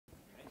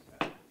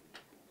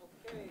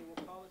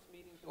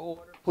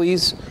order.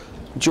 Please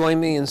join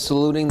me in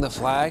saluting the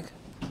flag.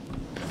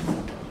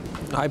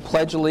 I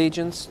pledge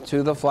allegiance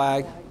to the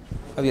flag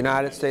of the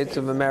United States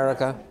of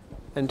America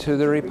and to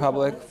the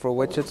republic for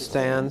which it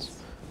stands,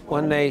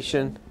 one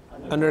nation,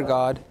 under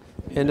God,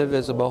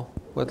 indivisible,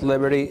 with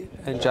liberty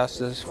and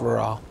justice for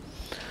all.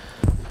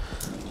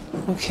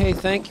 Okay,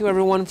 thank you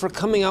everyone for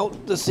coming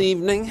out this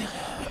evening.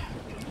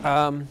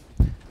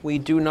 We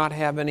do not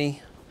have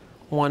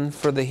anyone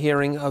for the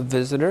hearing of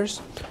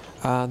visitors.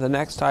 The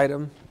next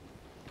item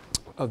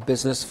of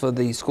business for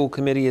the school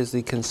committee is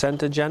the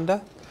consent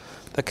agenda.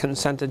 The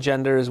consent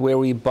agenda is where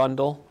we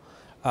bundle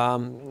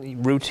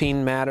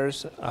routine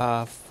matters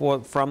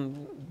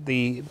from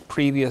the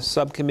previous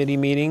subcommittee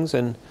meetings,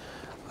 and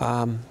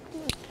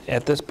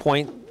at this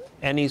point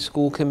any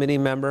school committee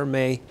member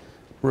may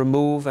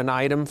remove an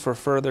item for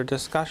further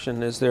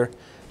discussion. Is there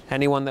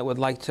anyone that would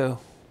like to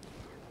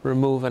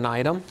remove an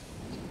item?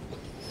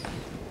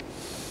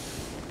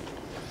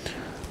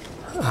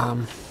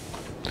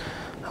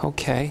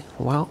 Okay,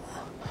 well,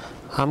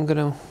 I'm going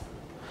to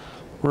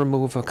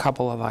remove a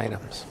couple of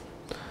items.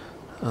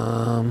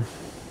 I'd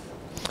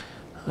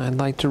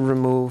like to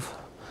remove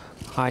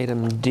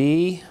item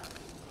D,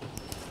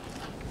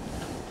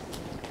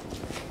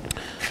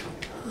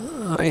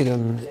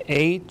 item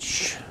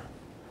H,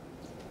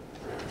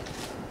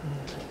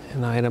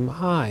 and item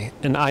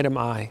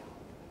I.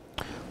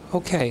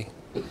 Okay.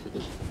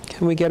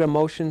 Can we get a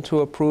motion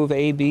to approve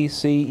A, B,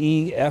 C,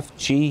 E, F,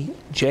 G,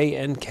 J,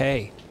 and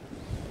K?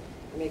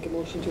 Make a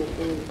motion to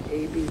approve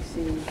A, B,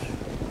 C,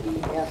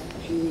 E, F,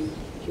 G,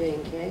 J,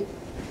 and K.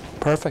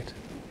 Perfect.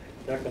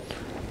 Second.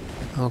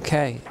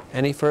 Okay.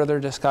 Any further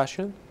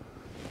discussion?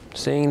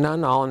 Seeing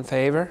none, all in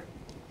favor?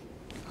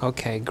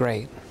 Okay,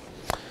 great.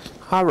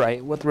 All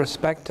right. With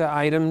respect to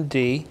item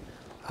D,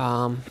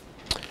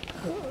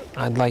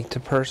 I'd like to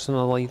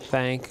personally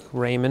thank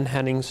Raymond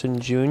Henningsen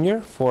Jr.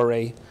 for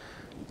a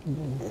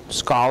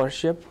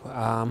scholarship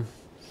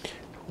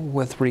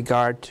with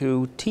regard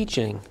to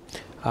teaching.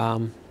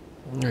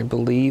 I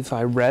believe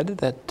I read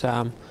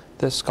that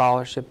this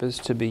scholarship is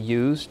to be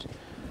used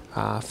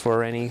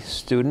for any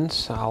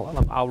students.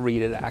 I'll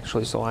read it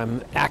actually so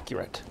I'm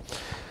accurate.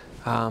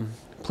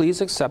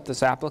 Please accept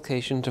this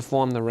application to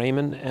form the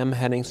Raymond M.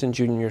 Henningsen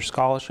Jr.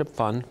 Scholarship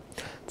Fund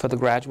for the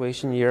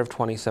graduation year of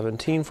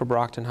 2017 for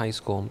Brockton High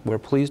School. We're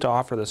pleased to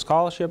offer the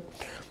scholarship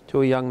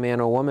to a young man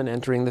or woman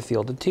entering the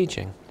field of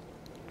teaching.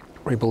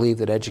 We believe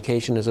that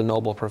education is a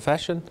noble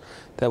profession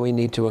that we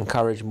need to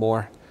encourage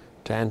more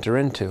to enter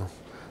into.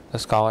 The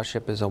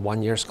scholarship is a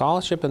one-year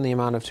scholarship in the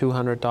amount of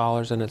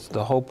 $200, and it's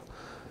the hope,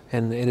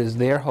 and it is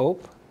their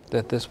hope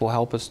that this will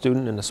help a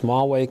student in a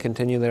small way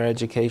continue their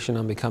education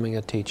on becoming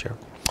a teacher.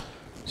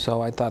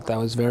 So I thought that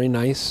was very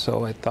nice,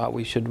 so I thought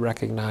we should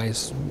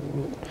recognize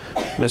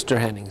Mr.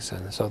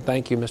 Henningsen. So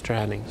thank you, Mr.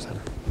 Henningsen.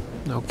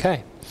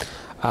 Okay.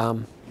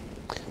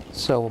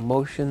 So a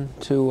motion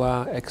to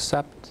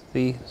accept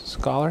the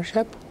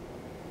scholarship?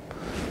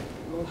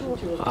 Motion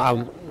to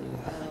accept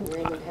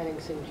Raymond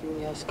Henningsen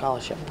Jr.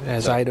 Scholarship.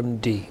 As item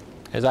D.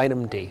 As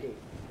item D.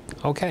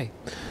 Okay.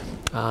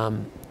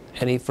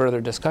 Any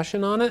further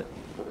discussion on it?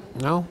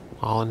 No?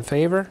 All in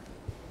favor?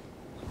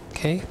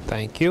 Okay,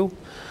 thank you.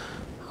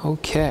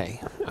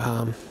 Okay.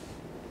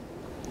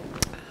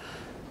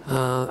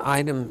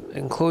 Item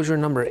enclosure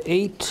number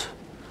 8.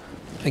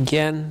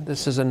 Again,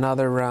 this is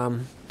another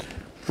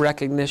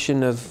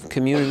recognition of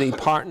community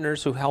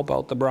partners who help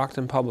out the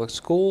Brockton Public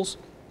Schools.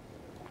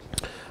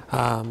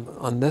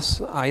 On this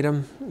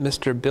item,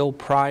 Mr. Bill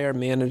Pryor,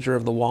 manager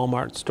of the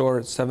Walmart store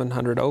at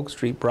 700 Oak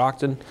Street,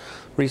 Brockton,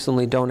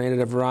 recently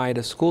donated a variety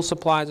of school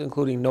supplies,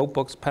 including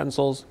notebooks,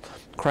 pencils,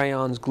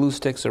 crayons, glue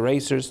sticks,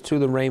 erasers, to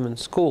the Raymond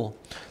School.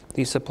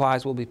 These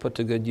supplies will be put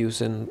to good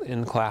use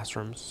in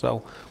classrooms.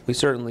 So we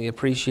certainly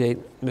appreciate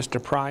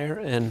Mr. Pryor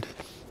and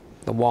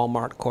the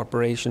Walmart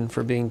Corporation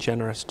for being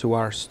generous to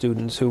our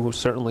students who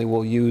certainly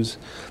will use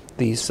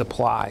these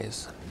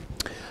supplies.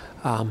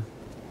 A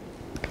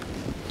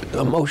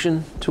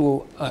motion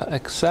to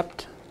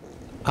accept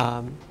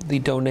the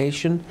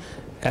donation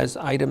as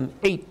item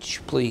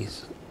H,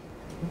 please.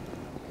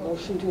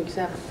 Motion to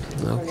accept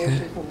Okay.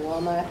 donation from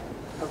Walmart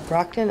of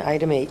Brockton,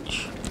 item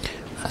H.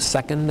 A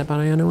second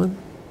by anyone?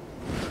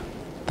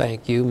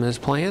 Thank you, Ms.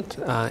 Plant.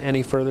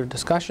 Any further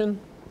discussion?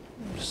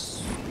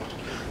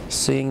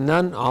 Seeing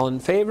none, all in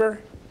favor?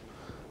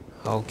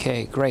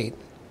 Okay, great.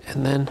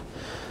 And then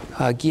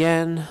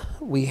again,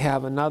 we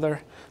have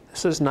another,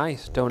 this is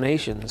nice,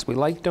 donations. We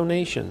like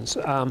donations.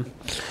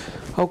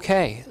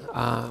 Okay,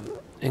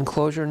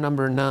 enclosure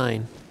number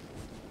 9.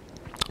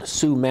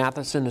 Sue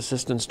Matheson,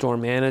 assistant store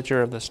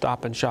manager of the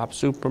Stop and Shop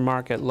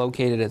supermarket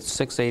located at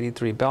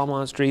 683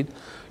 Belmont Street,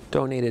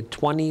 donated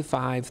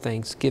 25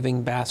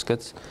 Thanksgiving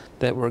baskets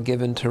that were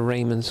given to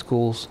Raymond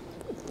School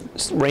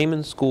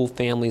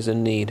families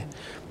in need.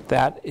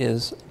 That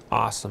is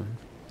awesome.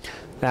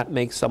 That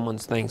makes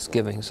someone's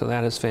Thanksgiving, so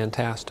that is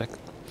fantastic.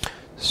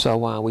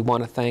 So we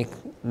want to thank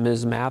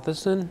Ms.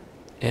 Matheson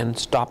and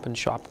Stop and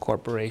Shop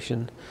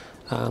Corporation.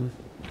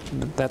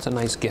 That's a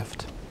nice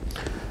gift.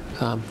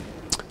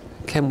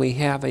 Can we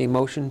have a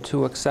motion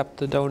to accept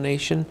the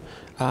donation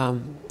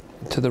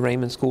to the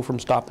Raymond School from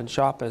Stop and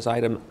Shop as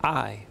item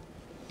I?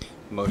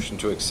 Motion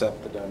to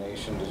accept the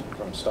donation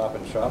from Stop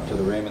and Shop to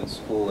the Raymond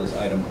School as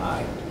item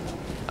I.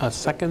 A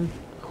second?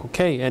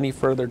 Okay, any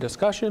further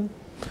discussion?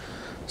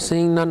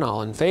 Seeing none,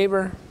 all in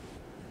favor?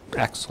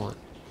 Excellent.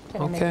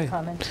 Can I make a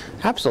comment?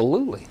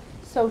 Absolutely.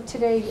 So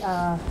today,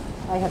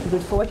 I have the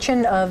good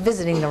fortune of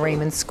visiting the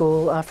Raymond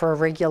School for a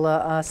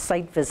regular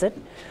site visit.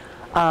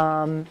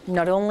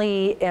 Not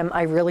only am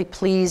I really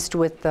pleased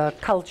with the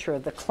culture,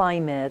 the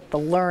climate, the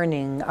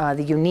learning,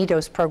 the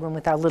UNIDOS program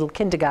with our little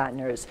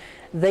kindergartners,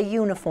 the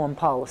uniform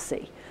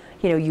policy.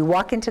 You know, you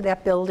walk into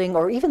that building,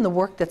 or even the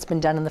work that's been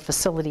done in the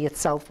facility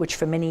itself, which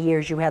for many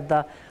years you had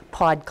the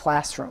pod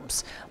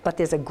classrooms. But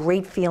there's a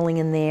great feeling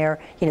in there,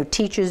 you know,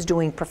 teachers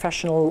doing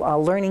professional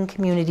learning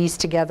communities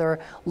together,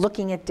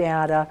 looking at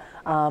data.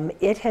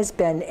 It has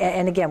been,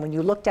 and again, when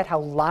you looked at how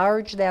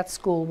large that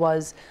school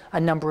was a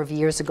number of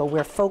years ago,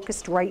 we're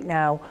focused right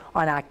now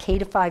on our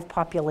K-5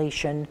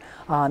 population.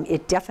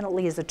 It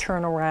definitely is a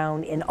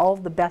turnaround in all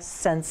the best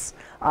sense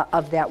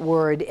of that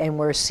word, and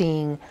we're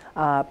seeing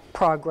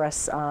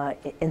progress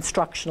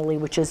instructionally,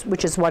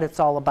 which is what it's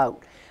all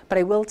about. But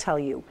I will tell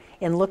you,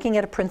 in looking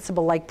at a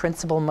principal like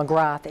Principal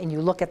McGrath, and you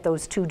look at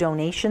those two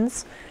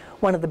donations,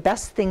 one of the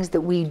best things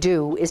that we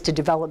do is to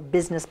develop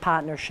business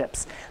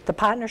partnerships. The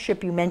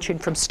partnership you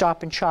mentioned from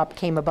Stop and Shop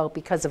came about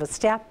because of a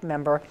staff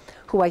member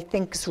who I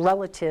think's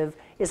relative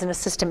is an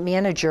assistant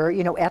manager,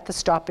 you know, at the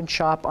Stop and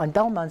Shop on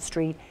Belmont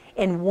Street,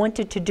 and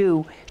wanted to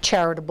do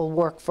charitable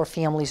work for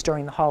families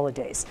during the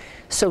holidays.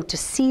 So to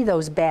see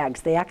those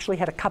bags, they actually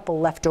had a couple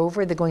left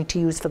over they're going to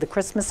use for the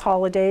Christmas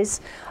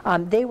holidays.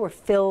 They were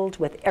filled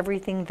with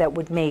everything that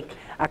would make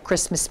a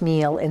Christmas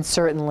meal, and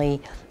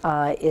certainly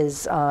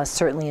is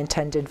certainly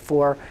intended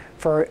for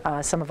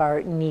some of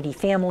our needy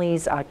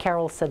families.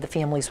 Carol said the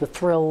families were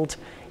thrilled,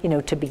 you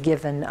know, to be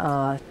given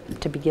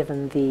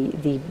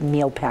the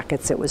meal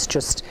packets. It was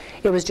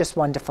just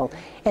wonderful.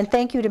 And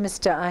thank you to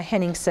Mr.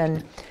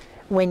 Henningsen.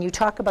 When you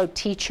talk about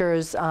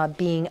teachers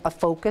being a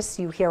focus,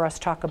 you hear us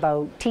talk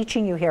about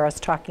teaching, you hear us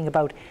talking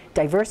about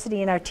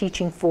diversity in our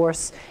teaching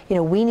force. You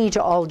know, we need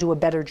to all do a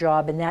better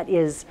job, and that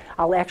is,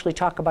 I'll actually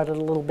talk about it a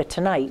little bit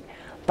tonight,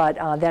 but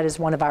that is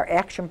one of our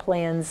action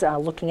plans,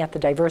 looking at the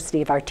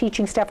diversity of our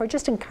teaching staff, or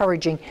just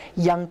encouraging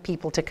young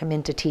people to come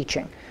into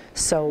teaching.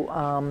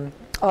 So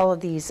all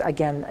of these,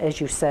 again,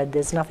 as you said,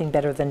 there's nothing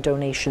better than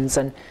donations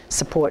and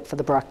support for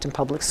the Brockton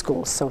Public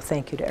Schools, so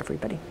thank you to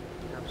everybody.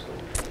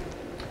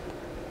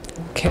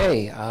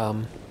 Okay,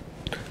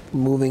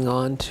 moving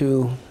on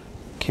to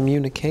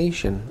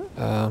communication.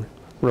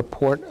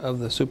 Report of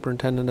the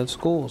Superintendent of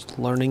Schools,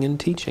 Learning and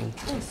Teaching.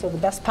 So the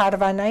best part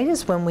of our night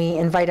is when we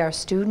invite our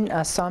student,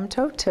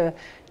 Somto,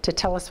 to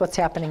tell us what's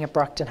happening at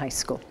Brockton High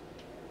School.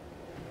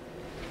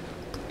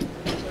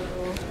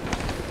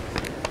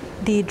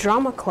 The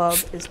Drama Club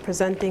is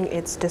presenting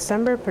its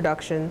December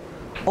production,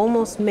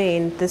 Almost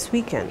Maine, this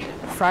weekend,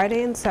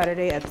 Friday and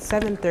Saturday at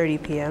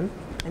 7:30 p.m.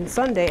 and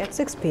Sunday at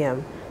 6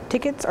 p.m.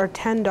 Tickets are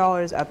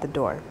 $10 at the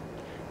door.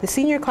 The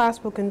senior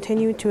class will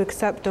continue to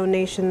accept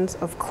donations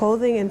of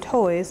clothing and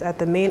toys at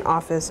the main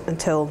office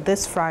until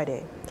this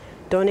Friday.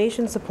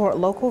 Donations support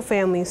local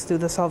families through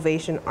the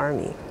Salvation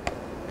Army.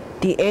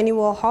 The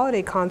annual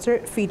holiday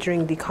concert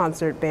featuring the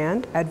concert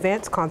band,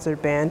 advanced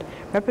concert band,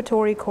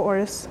 repertory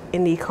chorus,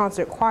 and the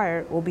concert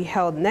choir will be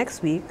held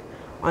next week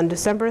on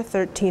December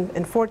 13th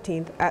and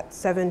 14th at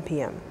 7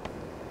 p.m.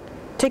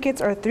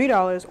 Tickets are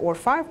 $3 or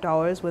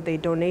 $5 with a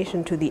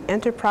donation to the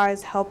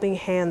Enterprise Helping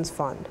Hands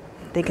Fund.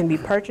 They can be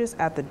purchased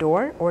at the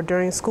door or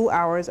during school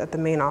hours at the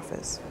main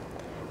office.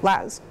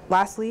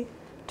 Lastly,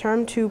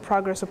 Term 2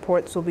 progress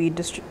reports will be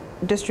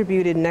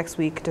distributed next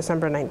week,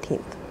 December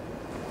 19th.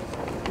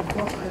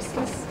 Before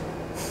Christmas?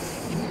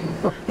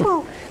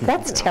 Well,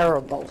 that's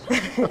terrible.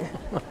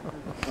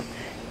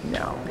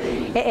 No.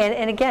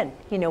 And again,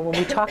 you know, when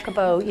we talk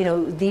about, you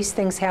know, these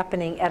things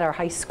happening at our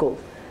high school,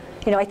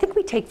 you know, I think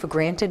we take for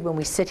granted when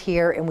we sit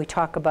here and we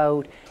talk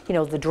about, you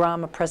know, the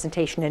drama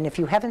presentation. And if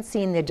you haven't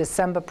seen the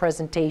December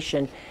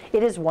presentation,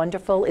 it is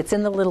wonderful. It's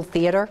in the little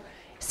theater.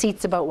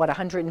 Seats about, what,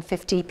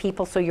 150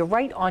 people. So you're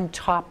right on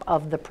top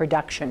of the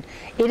production.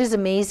 It is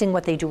amazing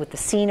what they do with the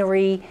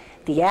scenery,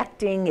 the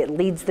acting. It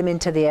leads them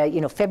into their, you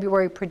know,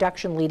 February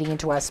production, leading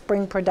into our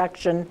spring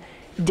production.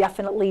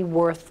 Definitely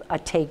worth a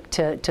take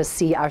to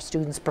see our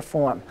students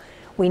perform.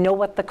 We know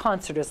what the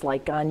concert is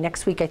like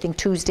next week, I think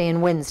Tuesday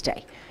and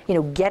Wednesday. You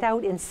know, get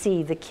out and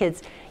see the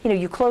kids. You know,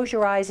 you close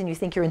your eyes and you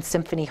think you're in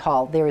Symphony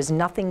Hall. There is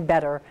nothing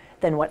better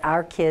than what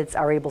our kids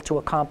are able to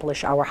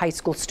accomplish, our high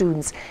school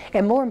students.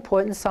 And more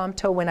important,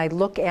 Somto, when I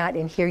look at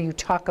and hear you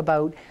talk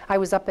about, I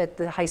was up at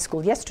the high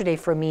school yesterday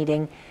for a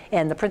meeting,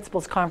 and the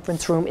principal's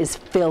conference room is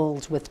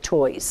filled with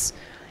toys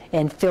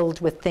and filled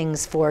with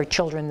things for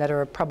children that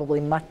are probably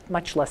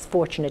much less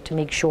fortunate to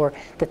make sure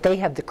that they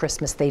have the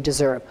Christmas they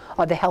deserve.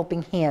 Or the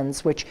Helping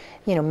Hands, which,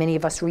 you know, many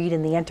of us read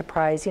in the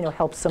Enterprise, you know,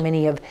 helps so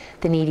many of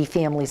the needy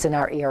families in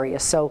our area.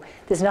 So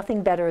there's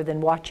nothing better than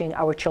watching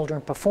our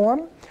children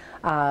perform.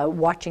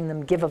 watching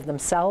them give of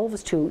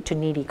themselves to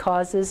needy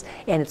causes,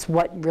 and it's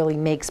what really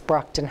makes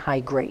Brockton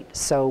High great.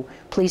 So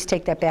please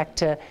take that back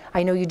to,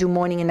 I know you do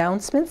morning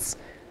announcements.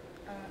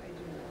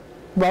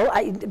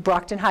 Well,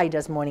 Brockton High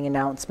does morning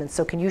announcements,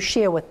 so can you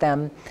share with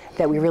them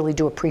that we really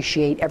do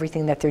appreciate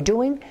everything that they're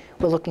doing?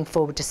 We're looking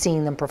forward to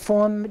seeing them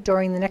perform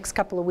during the next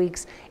couple of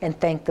weeks, and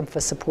thank them for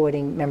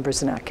supporting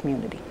members in our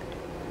community.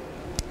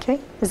 Okay,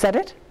 is that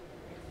it?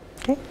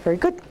 Okay, very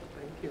good.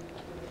 Thank you.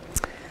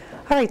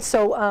 All right,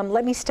 so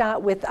let me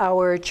start with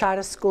our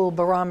charter school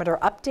barometer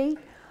update.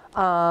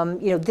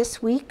 You know,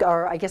 this week,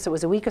 or I guess it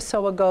was a week or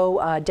so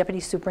ago,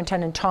 Deputy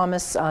Superintendent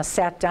Thomas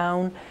sat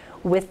down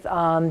with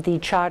the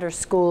charter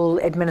school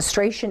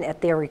administration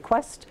at their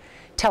request,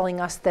 telling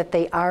us that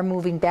they are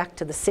moving back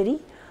to the city.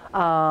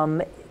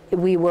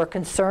 We were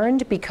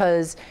concerned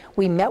because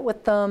we met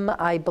with them,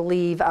 I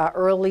believe,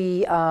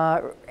 early,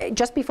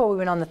 just before we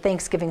went on the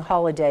Thanksgiving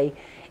holiday,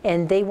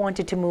 and they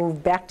wanted to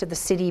move back to the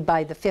city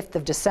by the 5th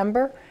of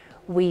December.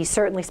 We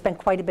certainly spent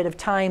quite a bit of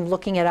time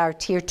looking at our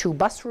Tier 2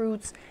 bus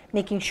routes,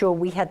 making sure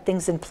we had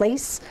things in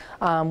place.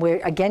 We're,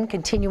 again,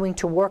 continuing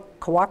to work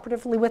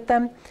cooperatively with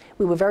them.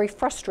 We were very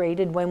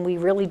frustrated when we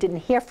really didn't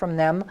hear from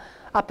them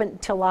up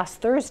until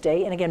last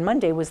Thursday, and again,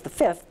 Monday was the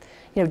 5th.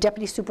 You know,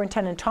 Deputy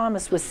Superintendent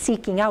Thomas was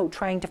seeking out,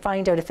 trying to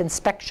find out if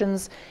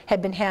inspections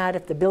had been had,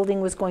 if the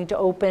building was going to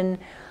open.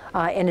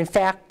 And in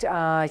fact,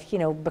 you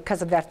know,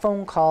 because of that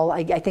phone call,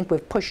 I think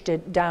we've pushed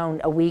it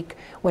down a week.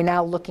 We're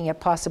now looking at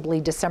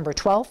possibly December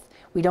 12th.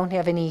 We don't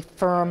have any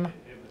firm.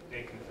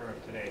 They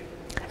confirmed today.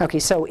 Okay,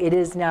 so it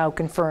is now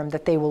confirmed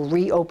that they will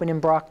reopen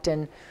in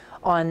Brockton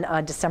on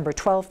December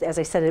 12th. As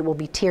I said, it will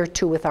be Tier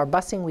 2 with our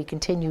busing. We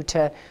continue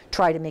to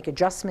try to make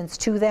adjustments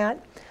to that.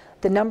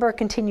 The number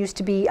continues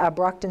to be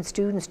Brockton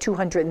students,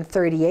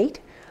 238.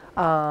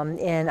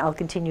 And I'll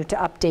continue to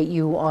update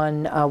you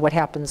on what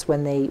happens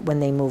when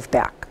they move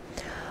back.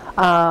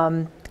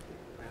 I'm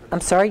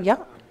sorry, yeah?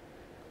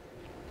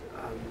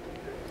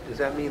 Does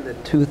that mean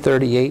that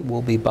 238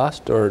 will be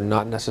bused or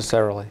not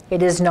necessarily?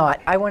 It is not.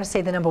 I want to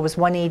say the number was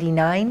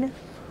 189.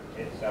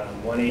 It's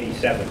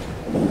 187.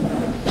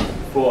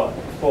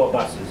 Four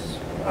buses.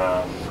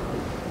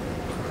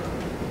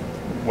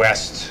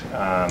 West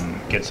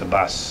gets a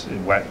bus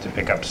to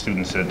pick up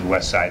students at the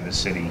west side of the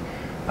city.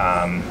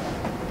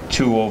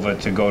 2 over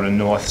to go to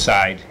north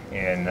side,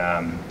 and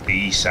the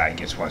east side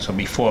gets 1. So it'll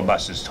be 4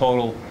 buses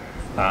total.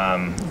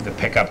 The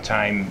pickup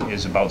time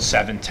is about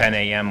 7:10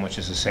 a.m., which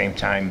is the same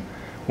time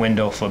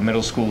window for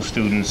middle school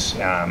students.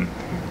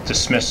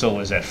 Dismissal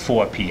is at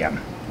 4 p.m.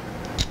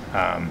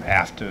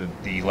 After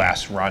the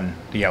last run,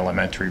 the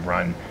elementary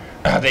run.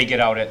 They get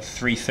out at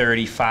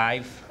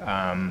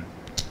 3:35.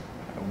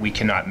 We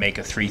cannot make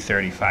a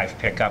 3:35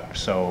 pickup,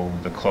 so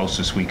the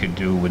closest we could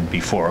do would be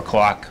 4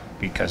 o'clock,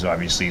 because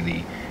obviously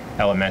the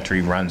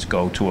elementary runs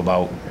go to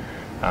about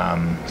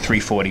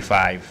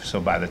 3:45, so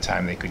by the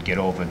time they could get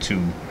over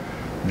to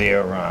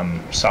their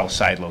south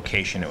side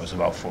location, it was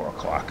about 4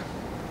 o'clock.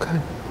 Okay.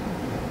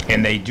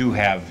 And they do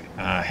have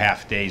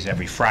half days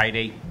every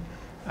Friday.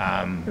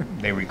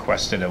 They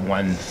requested a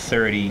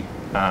 1:30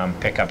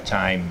 pickup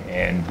time,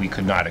 and we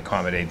could not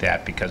accommodate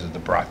that because of the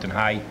Brockton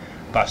High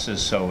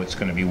buses, so it's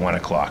going to be 1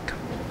 o'clock.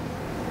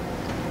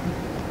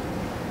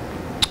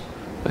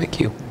 Thank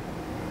you.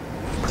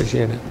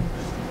 Appreciate it.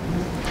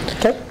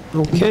 Okay.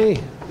 Okay.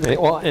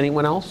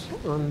 Anyone else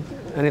on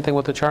anything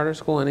with the charter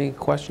school? Any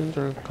questions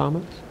or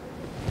comments?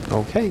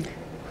 Okay.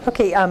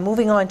 Okay,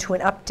 moving on to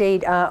an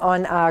update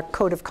on our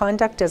code of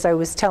conduct. As I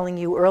was telling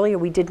you earlier,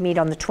 we did meet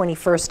on the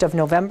 21st of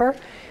November.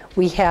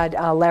 We had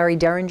Larry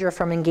Derringer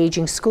from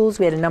Engaging Schools.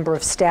 We had a number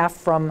of staff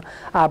from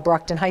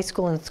Brockton High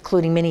School,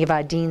 including many of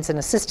our deans and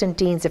assistant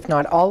deans, if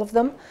not all of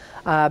them.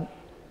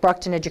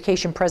 Brockton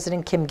Education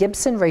President Kim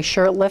Gibson, Ray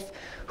Shurtleff,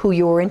 who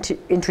you were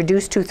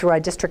introduced to through our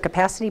district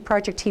capacity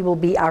project. He will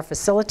be our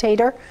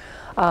facilitator.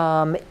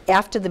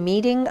 After the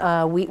meeting,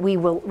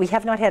 we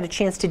have not had a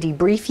chance to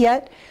debrief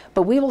yet,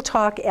 but we will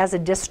talk as a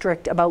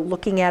district about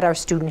looking at our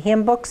student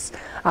handbooks,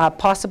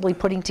 possibly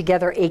putting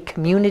together a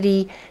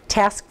community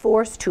task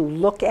force to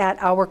look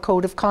at our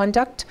code of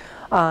conduct.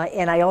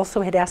 And I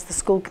also had asked the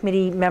school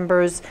committee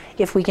members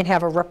if we can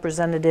have a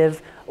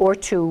representative or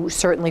two,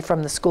 certainly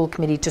from the school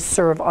committee, to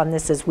serve on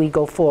this as we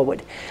go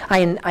forward.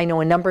 I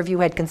know a number of you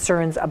had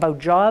concerns about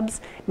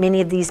jobs.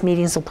 Many of these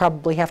meetings will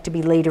probably have to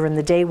be later in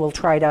the day. We'll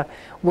try to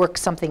work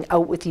something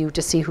out with you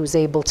to see who's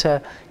able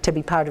to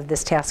be part of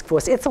this task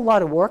force. It's a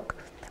lot of work.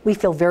 We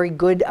feel very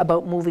good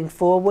about moving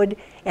forward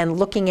and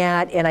looking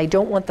at, and I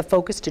don't want the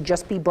focus to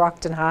just be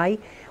Brockton High.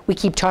 We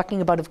keep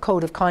talking about a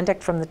code of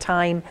conduct from the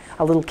time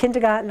a little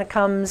kindergartner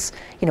comes,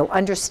 you know,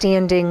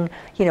 understanding,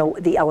 you know,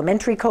 the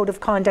elementary code of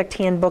conduct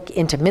handbook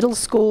into middle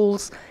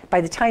schools. By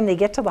the time they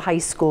get to the high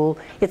school,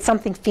 it's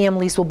something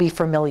families will be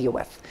familiar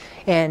with.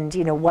 And,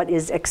 you know, what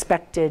is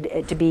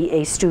expected to be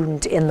a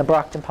student in the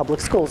Brockton Public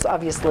Schools,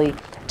 obviously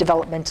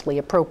developmentally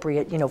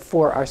appropriate, you know,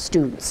 for our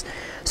students.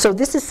 So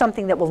this is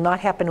something that will not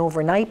happen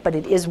overnight, but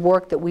it is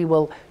work that we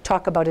will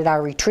talk about at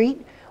our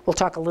retreat. We'll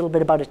talk a little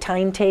bit about a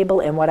timetable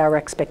and what our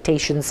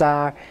expectations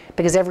are,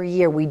 because every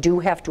year we do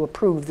have to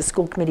approve, the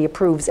school committee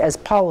approves as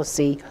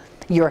policy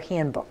your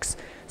handbooks.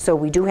 So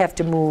we do have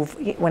to move,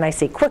 when I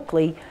say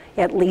quickly,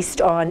 at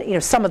least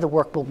on, some of the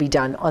work will be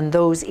done on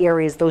those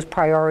areas, those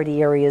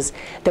priority areas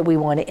that we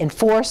want to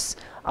enforce,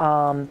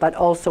 but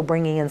also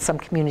bringing in some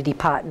community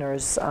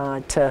partners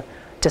to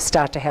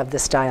start to have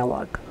this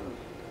dialogue.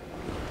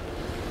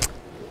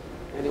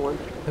 Anyone?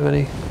 Have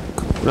any?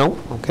 No?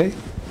 Okay,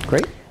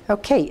 great.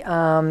 Okay,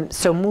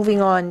 so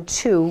moving on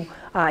to,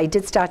 I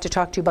did start to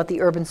talk to you about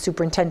the Urban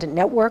Superintendent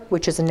Network,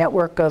 which is a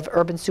network of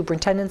urban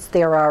superintendents.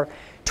 There are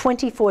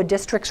 24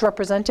 districts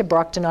represented,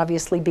 Brockton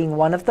obviously being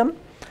one of them.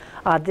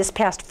 This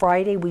past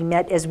Friday, we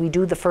met as we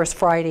do the first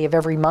Friday of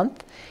every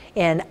month,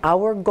 and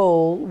our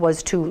goal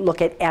was to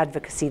look at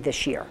advocacy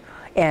this year.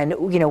 And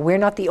we're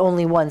not the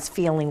only ones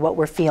feeling what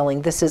we're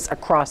feeling. This is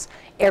across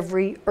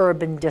every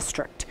urban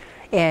district.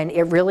 And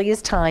it really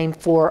is time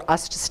for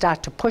us to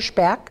start to push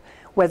back,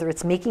 whether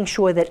it's making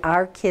sure that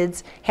our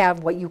kids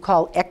have what you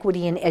call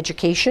equity in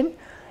education,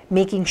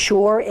 making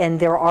sure, and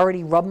there are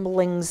already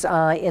rumblings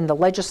in the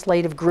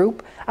legislative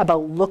group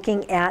about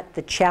looking at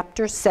the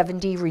Chapter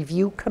 70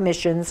 Review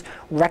Commission's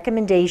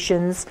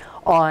recommendations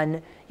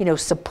on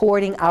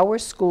supporting our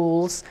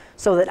schools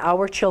so that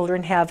our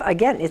children have,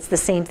 again, it's the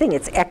same thing,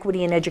 it's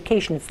equity in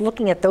education. It's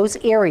looking at those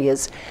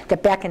areas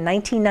that back in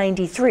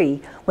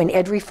 1993, when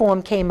ed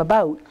reform came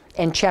about,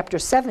 and Chapter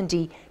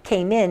 70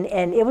 came in,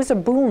 and it was a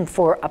boon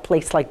for a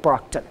place like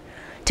Brockton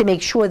to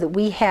make sure that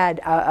we had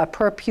a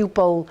per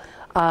pupil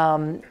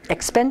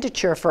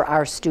expenditure for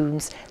our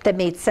students that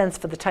made sense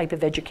for the type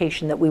of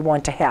education that we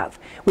want to have.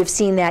 We've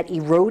seen that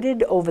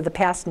eroded over the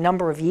past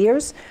number of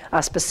years,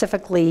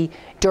 specifically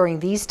during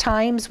these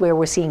times where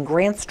we're seeing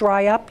grants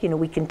dry up.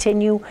 We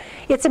continue.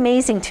 It's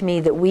amazing to me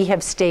that we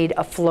have stayed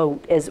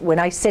afloat. As when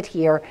I sit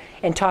here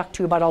and talk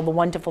to you about all the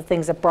wonderful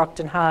things at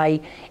Brockton High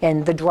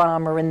and the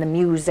drama and the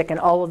music and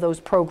all of those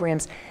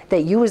programs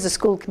that you as a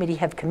school committee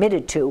have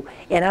committed to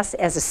and us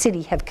as a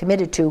city have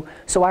committed to,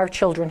 so our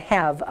children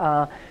have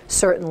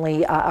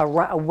certainly a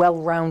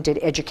well-rounded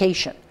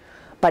education.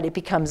 But it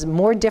becomes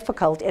more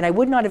difficult, and I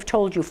would not have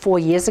told you 4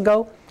 years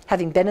ago,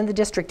 having been in the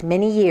district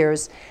many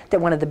years, that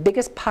one of the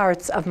biggest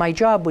parts of my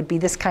job would be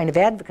this kind of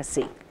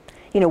advocacy.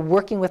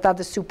 Working with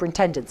other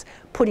superintendents,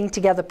 putting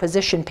together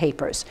position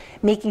papers,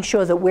 making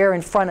sure that we're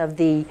in front of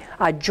the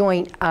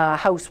joint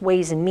House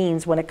Ways and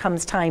Means when it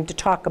comes time to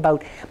talk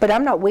about, but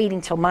I'm not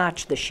waiting till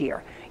March this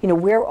year.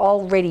 We're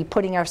already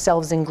putting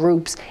ourselves in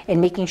groups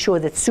and making sure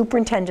that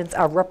superintendents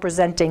are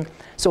representing.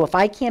 So if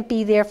I can't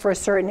be there for a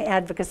certain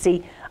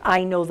advocacy,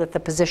 I know that the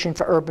position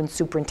for urban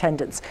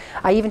superintendents.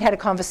 I even had a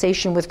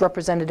conversation with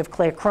Representative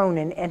Claire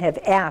Cronin and have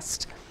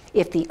asked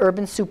if the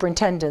urban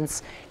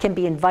superintendents can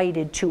be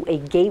invited to a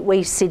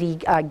Gateway City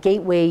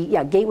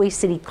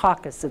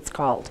caucus, it's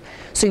called.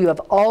 So you have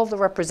all the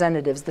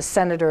representatives, the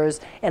senators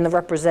and the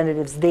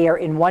representatives there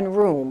in one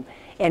room,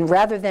 and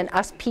rather than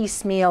us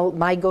piecemeal,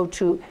 my going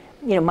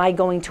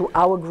to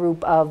our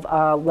group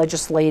of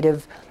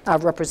legislative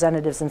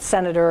representatives and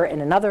senator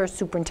and another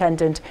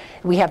superintendent,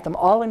 we have them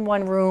all in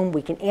one room.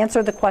 We can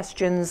answer the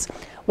questions.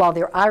 While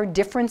there are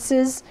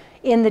differences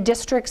in the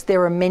districts,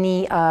 there are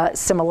many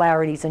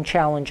similarities and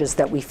challenges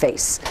that we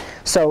face.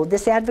 So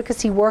this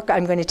advocacy work,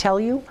 I'm going to tell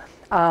you,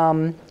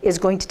 is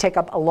going to take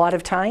up a lot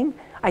of time.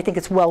 I think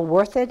it's well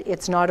worth it.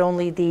 It's not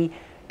only the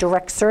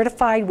direct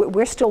certified,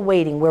 we're still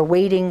waiting. We're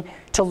waiting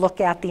to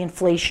look at the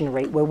inflation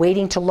rate. We're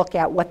waiting to look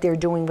at what they're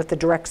doing with the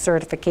direct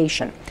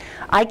certification.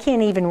 I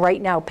can't even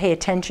right now pay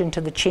attention to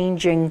the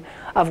changing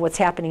of what's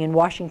happening in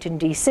Washington,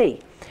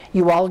 D.C.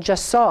 You all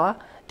just saw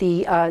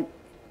the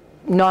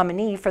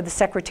nominee for the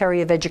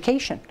Secretary of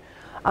Education.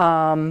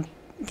 I'll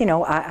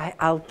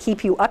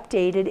keep you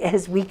updated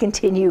as we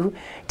continue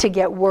to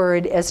get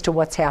word as to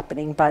what's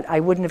happening, but I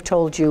wouldn't have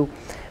told you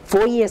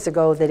 4 years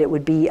ago that it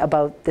would be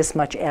about this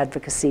much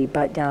advocacy,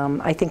 but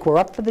I think we're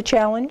up for the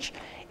challenge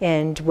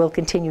and we'll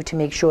continue to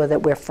make sure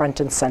that we're front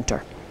and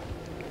center.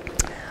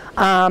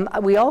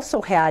 We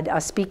also had,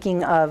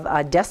 speaking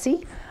of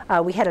DESE,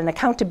 we had an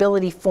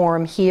accountability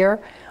forum here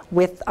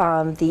with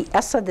the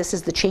ESSA. This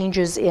is the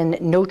changes in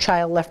No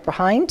Child Left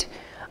Behind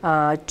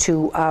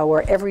to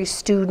our Every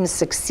Student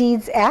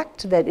Succeeds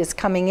Act that is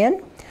coming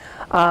in.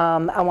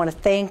 I want to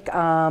thank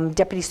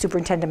Deputy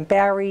Superintendent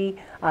Barry,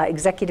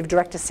 Executive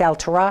Director Sal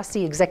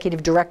Tarasi,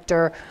 Executive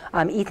Director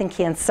Ethan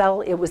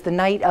Cancel. It was the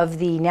night of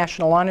the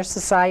National Honor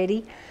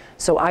Society,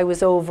 so I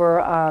was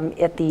over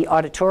at the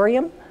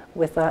auditorium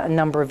with a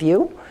number of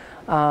you.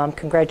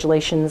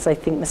 Congratulations, I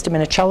think Mr.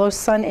 Minicello's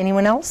son.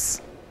 Anyone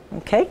else?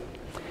 Okay.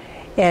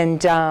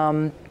 And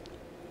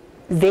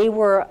they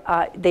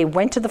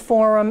went to the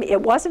forum.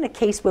 It wasn't a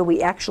case where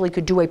we actually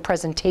could do a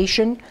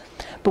presentation,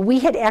 but we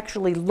had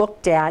actually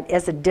looked at,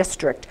 as a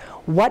district,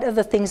 what are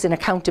the things in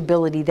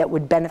accountability that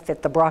would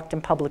benefit the Brockton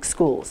Public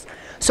Schools.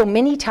 So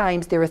many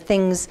times there are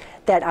things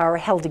that are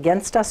held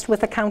against us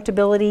with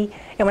accountability,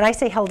 and when I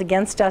say held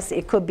against us,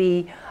 it could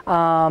be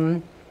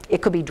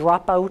It could be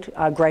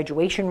dropout,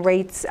 graduation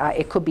rates.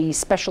 It could be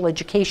special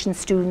education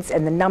students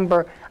and the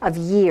number of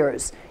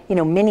years. You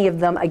know, many of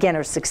them, again,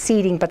 are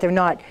succeeding, but they're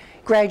not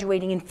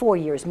graduating in 4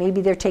 years.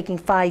 Maybe they're taking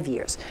 5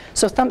 years.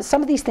 So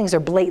some of these things are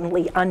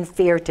blatantly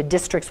unfair to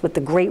districts with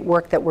the great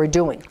work that we're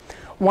doing.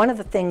 One of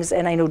the things,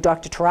 and I know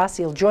Dr.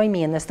 Tarasi will join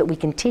me in this, that we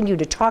continue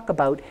to talk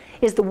about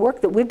is the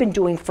work that we've been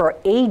doing for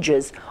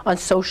ages on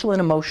social and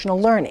emotional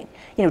learning.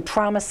 You know,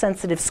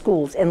 trauma-sensitive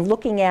schools, and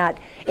looking at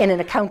in an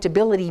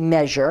accountability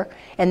measure,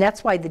 and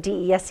that's why the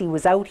DESE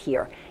was out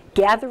here,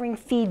 gathering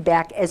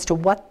feedback as to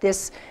what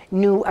this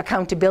new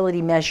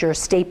accountability measure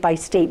state by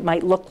state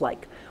might look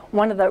like.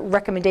 One of the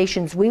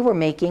recommendations we were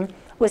making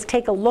was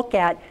take a look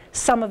at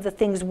some of the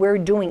things we're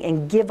doing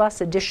and give us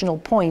additional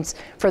points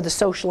for the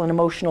social and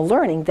emotional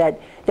learning that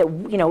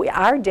you know,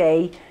 our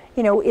day,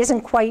 you know,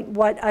 isn't quite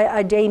what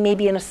a day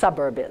maybe in a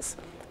suburb is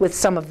with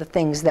some of the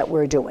things that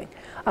we're doing.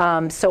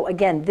 So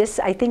again, this,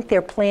 I think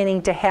they're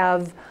planning to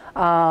have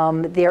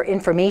their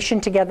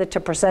information together to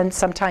present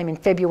sometime in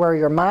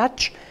February or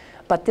March.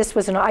 But this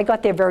was, I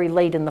got there very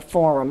late in the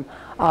forum.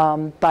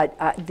 But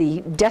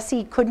the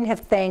DESE couldn't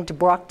have thanked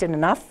Brockton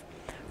enough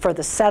for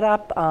the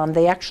setup.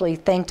 They actually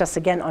thanked us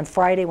again on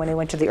Friday when I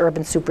went to the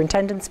urban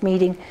superintendent's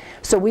meeting.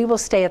 So we will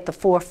stay at the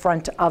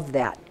forefront of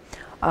that.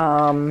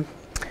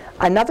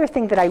 Another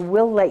thing that I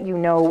will let you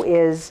know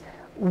is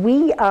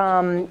we,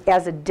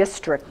 as a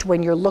district,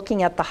 when you're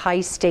looking at the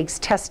high stakes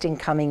testing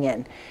coming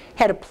in,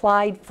 had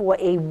applied for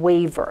a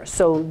waiver.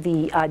 So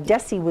the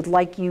DESE would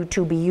like you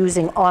to be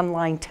using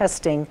online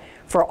testing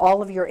for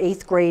all of your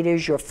 8th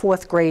graders, your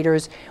 4th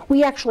graders.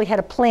 We actually had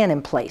a plan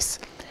in place,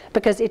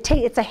 because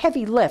it's a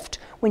heavy lift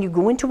when you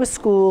go into a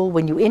school,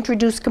 when you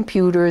introduce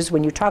computers,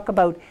 when you talk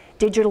about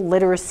digital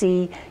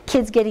literacy,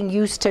 kids getting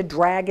used to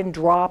drag and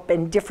drop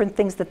and different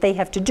things that they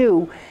have to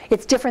do.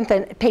 It's different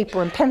than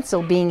paper and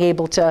pencil being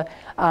able to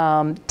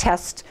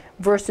test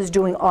versus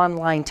doing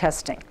online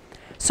testing.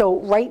 So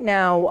right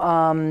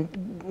now,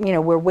 you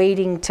know, we're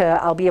waiting to,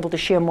 I'll be able to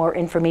share more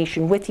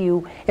information with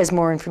you as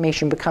more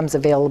information becomes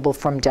available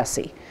from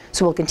DESE.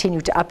 So we'll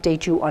continue to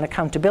update you on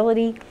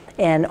accountability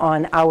and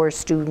on our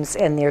students,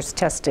 and there's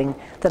testing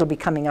that'll be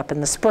coming up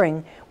in the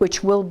spring,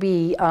 which will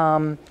be,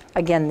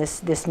 again,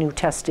 this new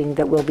testing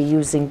that we'll be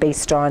using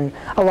based on,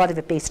 a lot of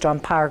it based on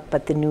PARC,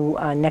 but the new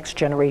next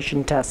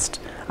generation test,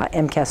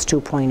 MCAS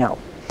 2.0.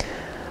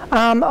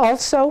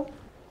 Also,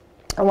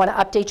 I want to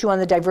update you on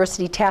the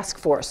diversity task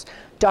force.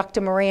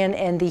 Dr. Moran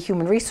and the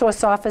Human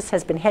Resource Office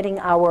has been heading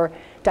our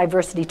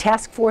diversity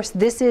task force.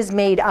 This is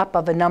made up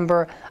of a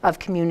number of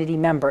community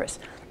members.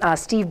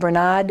 Steve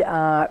Bernard,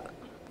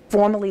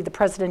 formerly the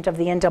president of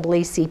the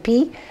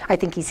NAACP, I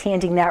think he's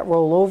handing that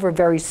role over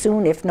very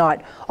soon, if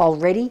not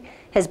already,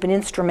 has been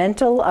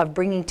instrumental of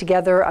bringing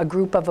together a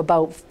group of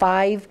about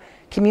 5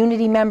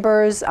 community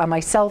members,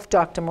 myself,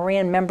 Dr.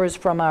 Moran, members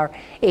from our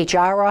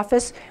HR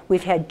office.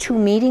 We've had 2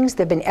 meetings.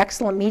 They've been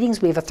excellent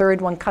meetings. We have a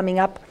 3rd one coming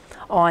up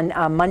on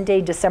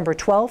Monday, December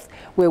 12th,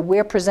 where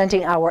we're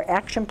presenting our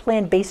action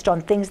plan based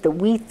on things that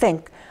we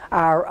think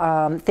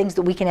are things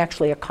that we can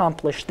actually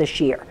accomplish this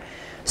year.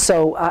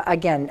 So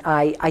again,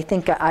 I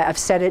think I've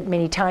said it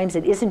many times,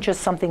 it isn't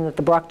just something that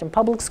the Brockton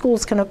Public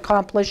Schools can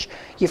accomplish.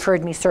 You've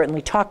heard me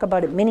certainly talk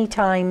about it many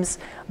times,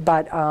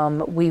 but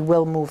we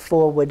will move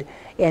forward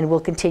and we'll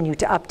continue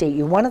to update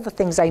you. One of the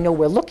things I know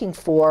we're looking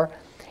for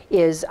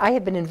is I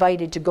have been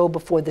invited to go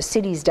before the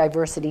city's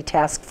diversity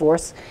task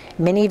force.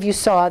 Many of you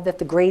saw that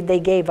the grade they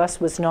gave us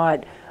was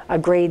not a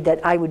grade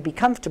that I would be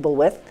comfortable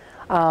with.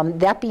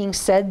 That being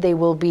said, they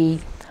will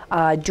be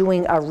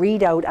doing a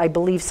readout, I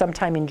believe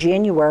sometime in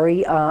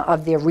January,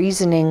 of their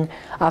reasoning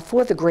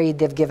for the grade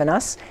they've given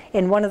us.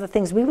 And one of the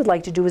things we would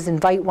like to do is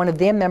invite one of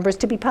their members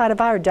to be part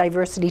of our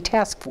diversity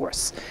task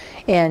force.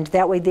 And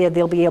that way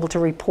they'll be able to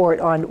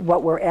report on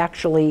what we're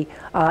actually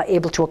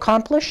able to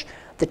accomplish,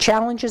 the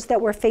challenges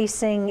that we're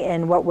facing,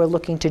 and what we're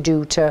looking to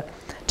do to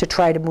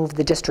try to move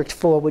the district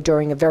forward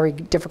during a very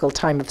difficult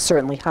time of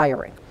certainly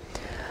hiring.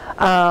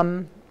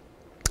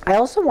 I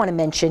also want to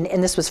mention,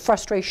 and this was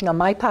frustration on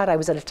my part, I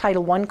was at a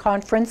Title I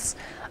conference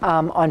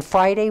on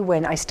Friday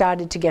when I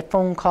started to get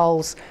phone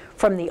calls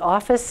from the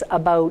office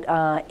about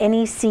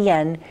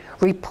NECN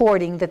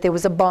reporting that there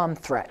was a bomb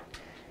threat.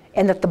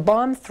 And that the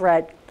bomb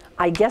threat,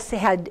 I guess it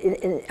had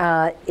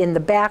in the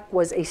back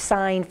was a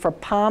sign for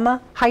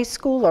Palmer High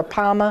School or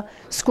Palmer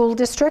School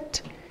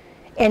District.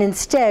 And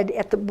instead,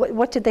 at the,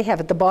 what did they have?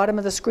 At the bottom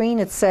of the screen,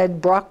 it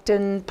said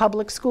Brockton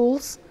Public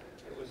Schools.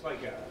 It was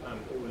like a,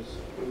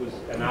 it was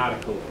an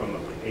article from a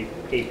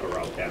paper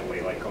out that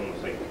way, like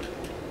almost like,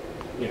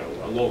 you know,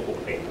 a local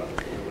paper.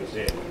 It was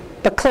in.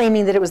 But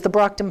claiming that it was the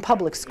Brockton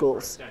Public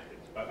Schools.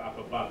 But up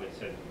above it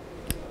said,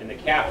 in the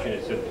caption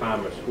it said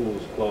Palmer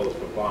Schools closed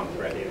for bomb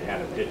threat, and it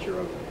had a picture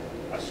of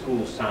a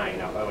school sign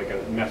out, like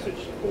a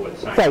message board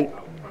sign Right.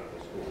 out in front of the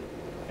school.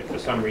 And for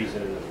some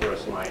reason in the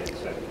first line it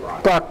said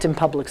Brockton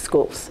Public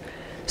Schools.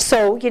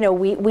 So, you know,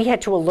 we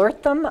had to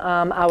alert them.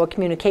 Our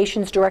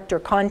communications director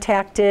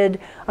contacted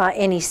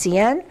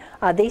NECN.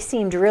 They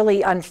seemed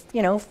really,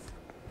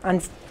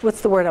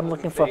 what's the word I'm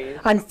looking for?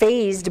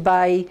 Unfazed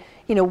by,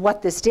 you know,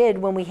 what this did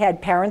when we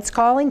had parents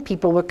calling,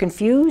 people were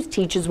confused,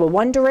 teachers were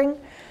wondering.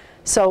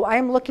 So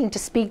I'm looking to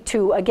speak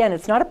to, again,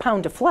 it's not a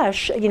pound of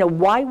flesh, you know,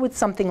 why would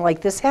something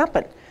like this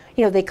happen?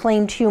 You know, they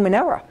claimed human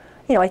error.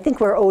 You know, I think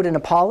we're owed an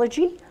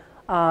apology.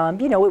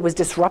 You know, it was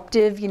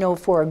disruptive, you know,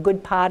 for a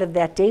good part of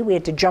that day. We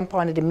had to jump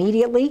on it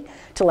immediately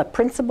to let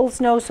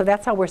principals know. So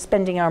that's how we're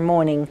spending our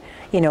morning,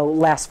 you know,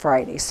 last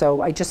Friday.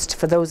 So I just,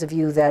 for those of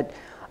you that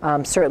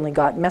certainly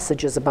got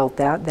messages about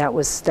that,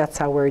 that's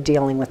how we're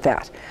dealing with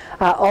that.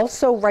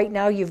 Also, right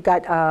now you've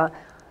got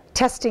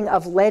testing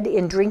of lead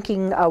in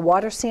drinking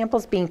water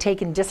samples being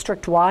taken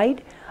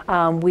district-wide.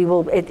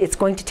 It's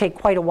going to take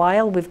quite a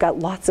while. We've got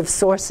lots of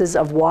sources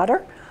of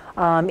water.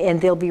 And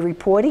they'll be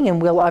reporting,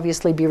 and we'll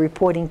obviously be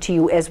reporting to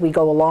you as we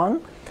go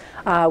along.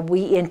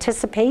 We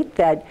anticipate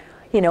that,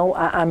 you know,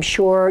 I'm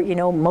sure, you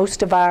know,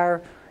 most of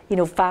our, you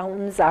know,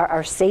 fountains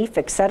are safe,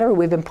 et cetera.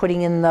 We've been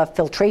putting in the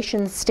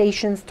filtration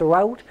stations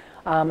throughout.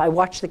 I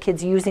watch the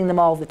kids using them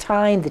all the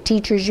time, the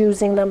teachers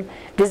using them,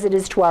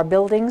 visitors to our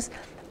buildings.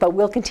 But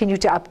we'll continue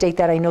to update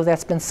that. I know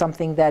that's been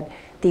something that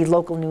the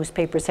local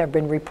newspapers have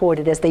been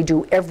reported, as they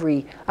do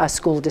every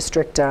school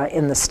district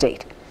in the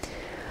state.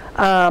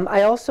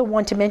 I also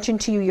want to mention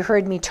to you, you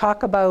heard me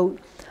talk about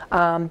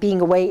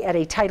being away at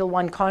a Title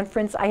I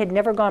conference. I had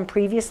never gone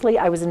previously.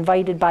 I was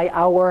invited by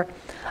our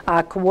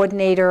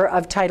coordinator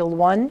of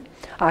Title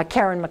I,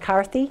 Karen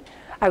McCarthy.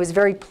 I was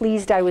very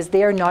pleased I was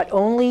there. Not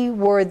only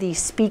were the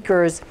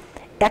speakers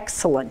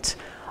excellent,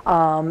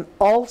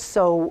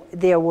 also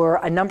there were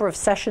a number of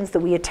sessions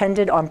that we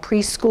attended on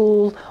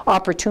preschool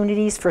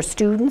opportunities for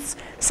students,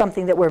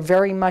 something that we're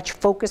very much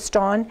focused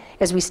on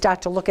as we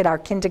start to look at our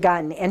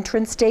kindergarten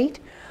entrance date.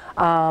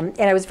 And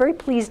I was very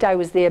pleased I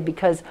was there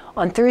because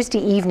on Thursday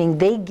evening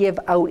they give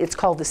out, it's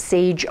called the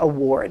SAGE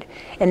Award.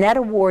 And that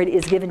award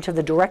is given to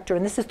the director,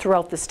 and this is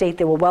throughout the state.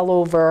 There were well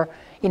over,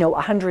 you know,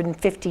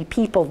 150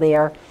 people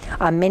there,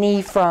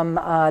 many from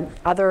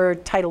other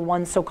Title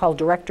I so-called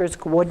directors,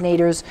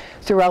 coordinators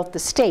throughout the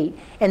state.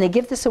 And they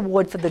give this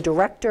award for the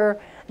director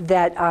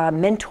that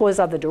mentors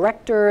other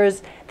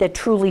directors, that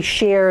truly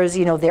shares,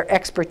 you know, their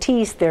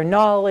expertise, their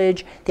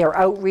knowledge, their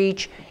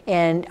outreach,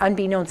 and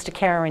unbeknownst to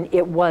Karen,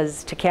 it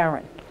was to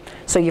Karen.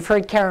 So you've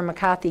heard Karen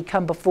McCarthy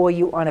come before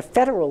you on a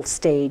federal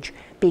stage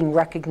being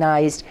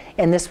recognized,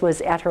 and this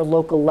was at her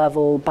local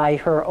level by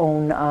her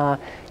own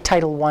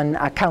Title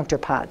I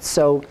counterparts.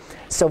 So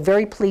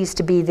very pleased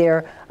to be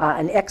there,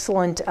 an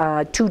excellent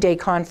two-day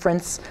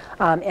conference,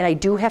 and I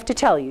do have to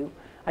tell you,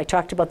 I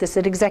talked about this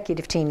at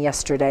executive team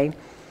yesterday.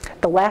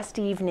 The last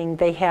evening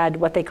they had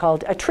what they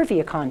called a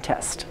trivia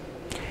contest.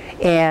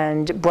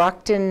 And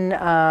Brockton,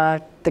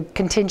 the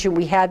contingent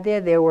we had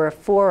there were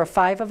 4 or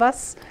 5 of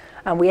us.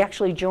 We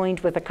actually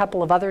joined with a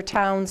couple of other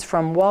towns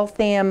from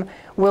Waltham,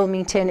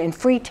 Wilmington, and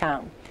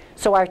Freetown.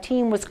 So our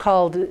team was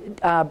called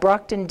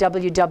Brockton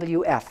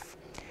WWF.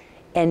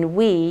 And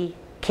we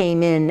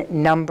came in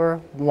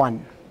 #1.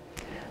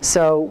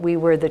 So we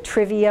were the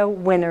trivia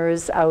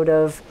winners out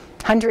of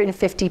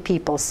 150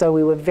 people. So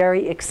we were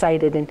very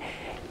excited. And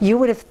you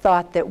would have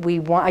thought that we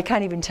won. I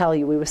can't even tell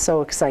you, we were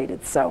so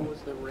excited. So. Who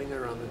was the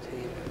ringer on the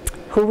team?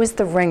 Who was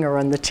the ringer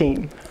on the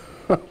team?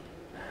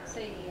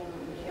 Say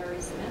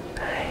Jerry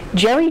Smith.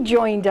 Jerry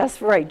joined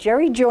us, right.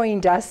 Jerry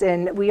joined us,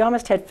 and we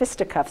almost had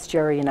fisticuffs,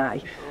 Jerry and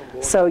I.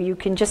 Oh, so you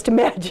can just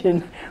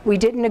imagine. We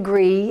didn't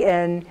agree,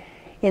 and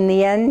in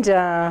the end,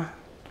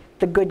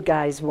 the good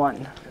guys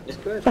won. That's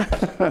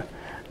good.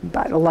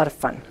 But a lot of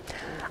fun.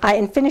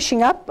 In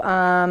finishing up,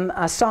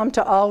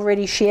 Samta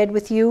already shared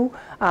with you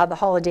the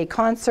holiday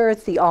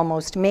concerts, the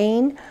Almost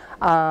Maine.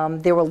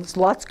 There was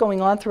lots going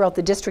on throughout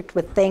the district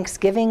with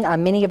Thanksgiving.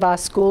 Many of our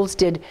schools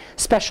did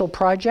special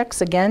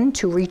projects, again,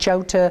 to reach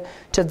out to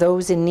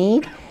those in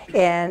need.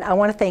 And I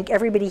want to thank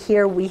everybody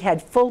here. We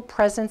had full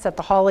presence at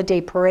the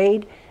holiday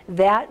parade.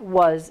 That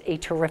was a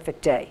terrific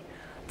day.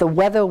 The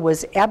weather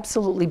was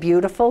absolutely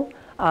beautiful.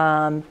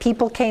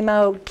 People came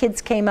out, kids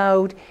came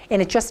out,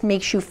 and it just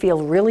makes you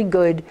feel really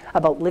good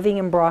about living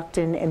in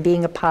Brockton and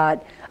being a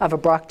part of a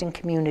Brockton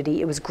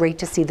community. It was great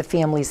to see the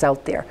families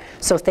out there.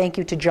 So thank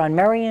you to John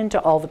Marion, to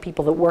all the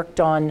people that worked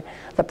on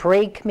the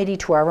parade committee,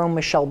 to our own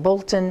Michelle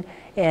Bolton,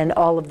 and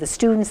all of the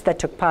students that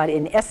took part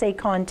in essay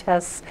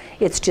contests.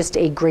 It's just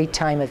a great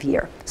time of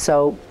year.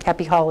 So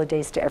happy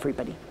holidays to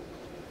everybody.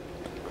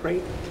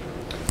 Great.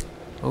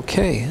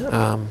 Okay.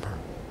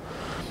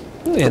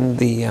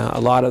 And a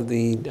lot of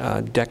the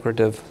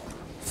decorative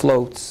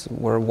floats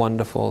were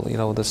wonderful. You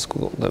know, the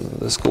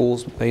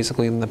schools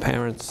basically, and the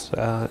parents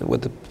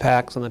with the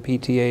PACs and the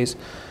PTAs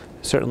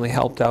certainly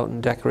helped out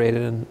and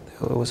decorated, and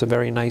it was a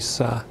very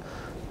nice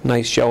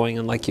showing.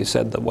 And like you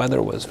said, the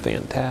weather was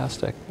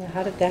fantastic. Yeah,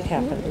 how did that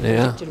happen? It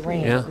predicted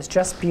rain. Yeah. It was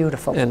just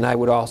beautiful. And I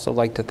would also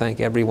like to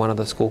thank every one of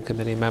the school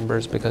committee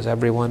members, because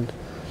everyone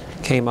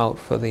came out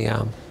for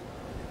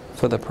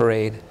the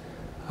parade.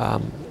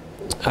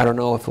 I don't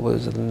know if it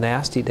was a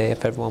nasty day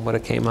if everyone would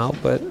have came out,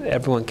 but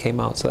everyone came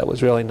out, so that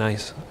was really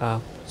nice.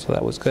 So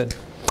that was good.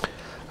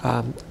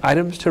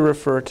 Items to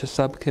refer to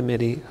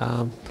subcommittee.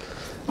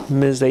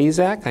 Ms.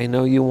 Azak, I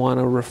know you want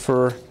to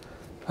refer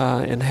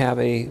and have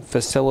a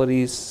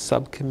facilities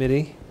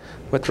subcommittee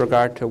with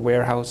regard to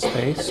warehouse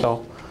space,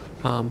 so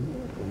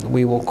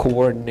we will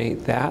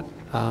coordinate that.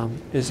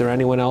 Is there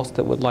anyone else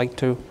that would like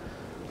to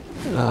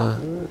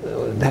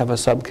have a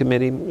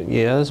subcommittee?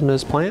 Yes,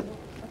 Ms. Plant?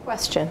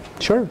 Question.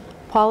 Sure.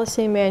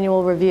 Policy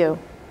manual review.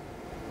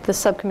 The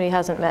subcommittee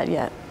hasn't met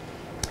yet.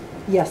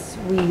 Yes,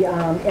 we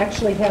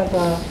actually have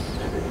a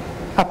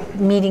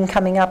meeting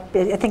coming up.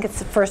 I think it's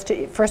the first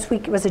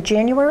week, was it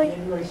January?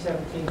 January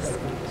 17th, I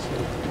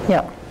think.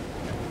 Yeah.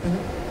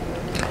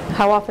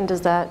 How often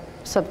does that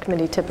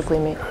subcommittee typically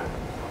meet?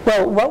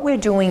 Well, what we're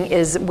doing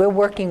is we're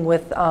working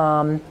with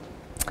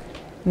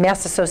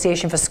Mass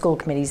Association for School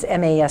Committees,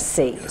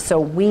 MASC. So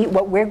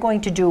what we're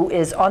going to do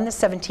is on the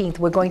 17th,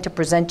 we're going to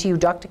present to you,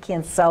 Dr.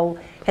 Cancel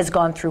has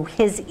gone through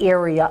his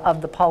area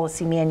of the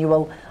policy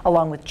manual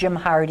along with Jim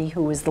Hardy,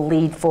 who is the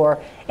lead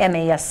for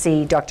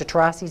MASC. Dr.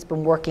 Tarasi's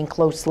been working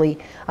closely.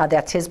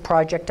 That's his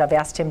project. I've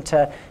asked him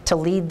to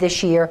lead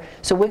this year.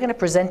 So we're going to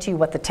present to you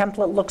what the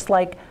template looks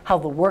like, how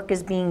the work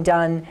is being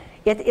done.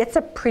 It's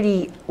a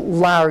pretty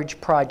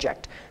large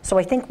project. So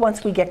I think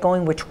once we get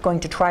going, we're going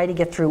to try to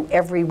get through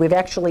we've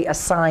actually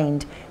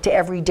assigned to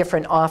every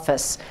different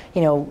office,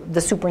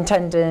 the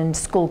superintendent,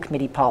 school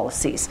committee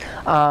policies,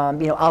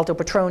 Alto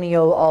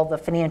Petronio, all the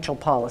financial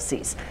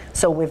policies.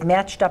 So we've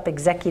matched up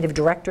executive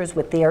directors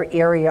with their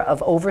area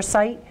of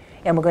oversight,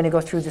 and we're going to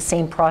go through the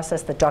same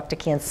process that Dr.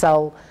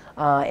 Cancel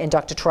and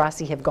Dr.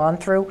 Tarasi have gone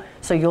through.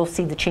 So you'll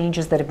see the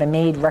changes that have been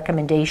made,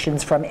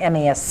 recommendations from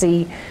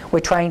MASC. We're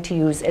trying to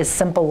use as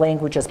simple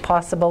language as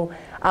possible.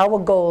 Our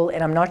goal,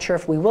 and I'm not sure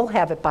if we will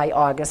have it by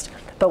August,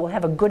 but we'll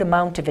have a good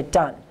amount of it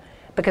done.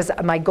 Because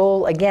my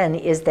goal, again,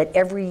 is that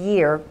every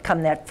year,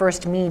 come that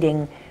first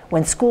meeting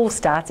when school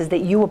starts, is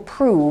that you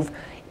approve.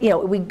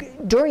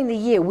 During the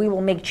year, we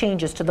will make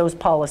changes to those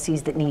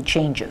policies that need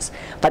changes.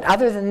 But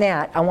other than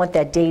that, I want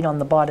that date on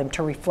the bottom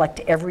to reflect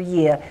every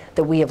year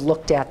that we have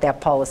looked at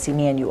that policy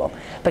manual.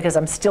 Because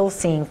I'm still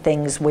seeing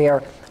things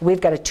where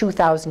we've got a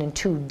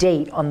 2002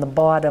 date on the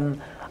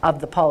bottom of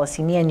the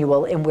policy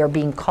manual, and we're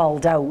being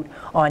called out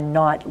on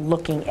not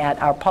looking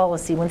at our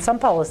policy when some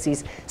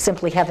policies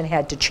simply haven't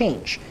had to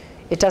change.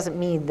 It doesn't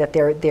mean that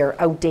they're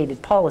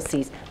outdated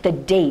policies. The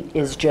date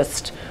is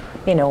just,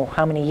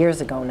 how many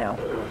years ago now?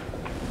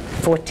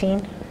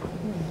 14?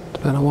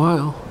 It's been a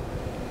while.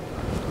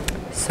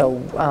 So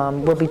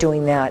we'll be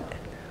doing that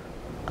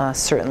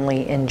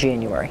certainly in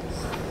January.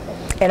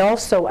 And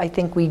also, I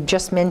think we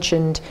just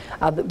mentioned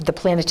the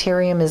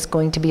planetarium is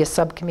going to be a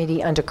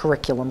subcommittee under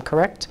curriculum,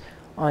 correct?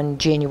 On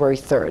January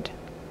 3rd.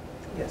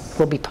 Yes.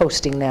 We'll be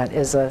posting that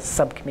as a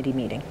subcommittee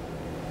meeting.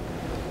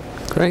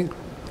 Great.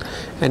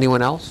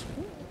 Anyone else?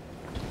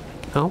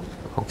 No?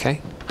 Okay.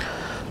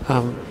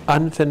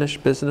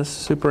 Unfinished business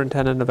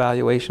superintendent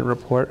evaluation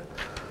report.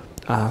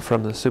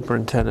 From the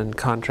Superintendent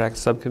Contract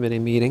Subcommittee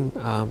meeting.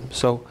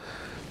 So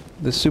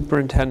the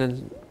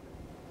Superintendent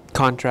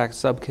Contract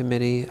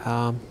Subcommittee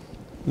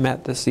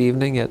met this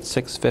evening at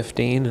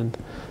 6:15, and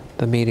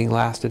the meeting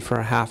lasted for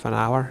a half an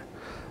hour.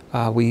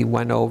 We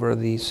went over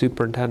the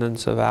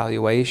superintendent's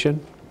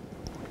evaluation.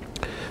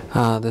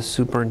 The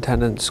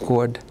superintendent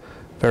scored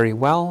very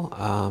well.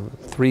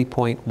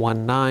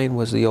 3.19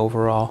 was the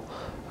overall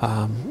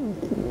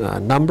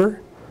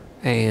number,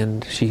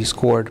 and she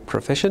scored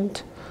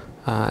proficient.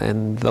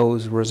 And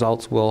those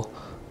results will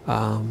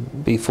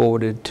be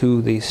forwarded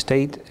to the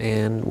state,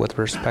 and with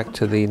respect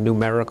to the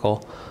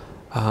numerical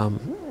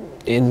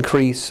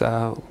increase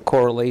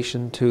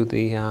correlation to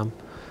the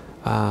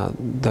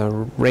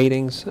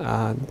ratings,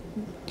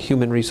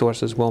 Human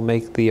Resources will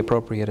make the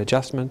appropriate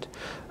adjustment.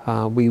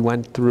 We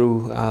went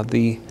through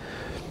the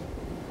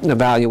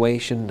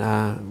evaluation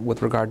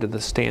with regard to the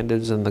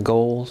standards and the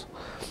goals,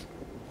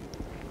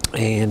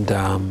 and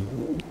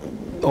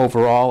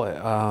overall,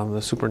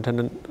 the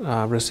superintendent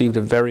received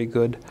a very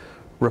good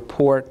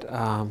report.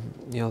 Our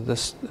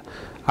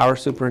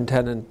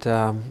superintendent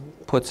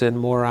puts in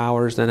more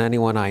hours than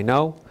anyone I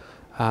know.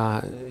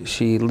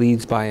 She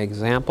leads by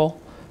example.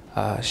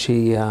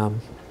 She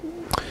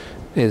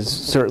is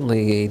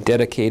certainly a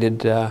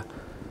dedicated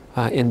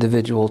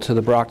individual to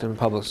the Brockton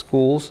Public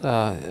Schools.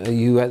 Are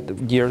you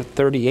at year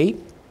 38?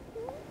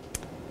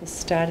 I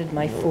started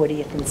my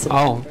 40th in September.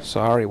 Oh,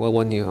 sorry. Well,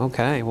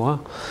 okay,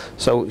 well.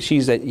 So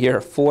she's at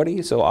year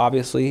 40, so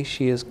obviously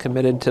she is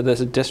committed to this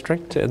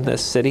district and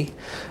this city.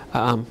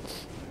 And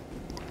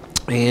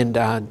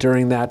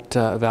during that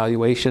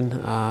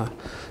evaluation,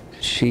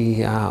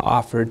 she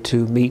offered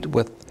to meet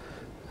with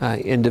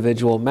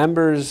individual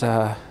members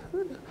on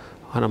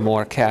a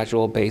more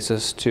casual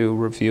basis to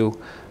review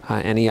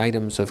any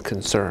items of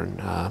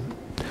concern.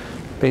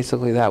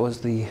 Basically, that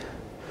was the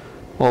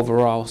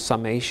overall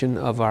summation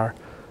of our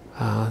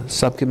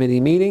subcommittee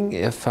meeting.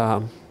 If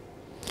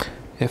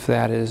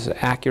that is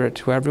accurate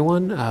to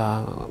everyone,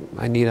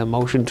 I need a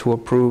motion to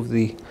approve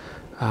the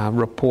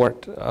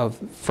report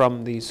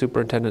from the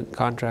Superintendent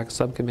Contract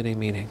Subcommittee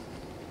meeting.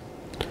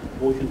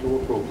 Motion to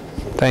approve.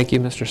 Thank you,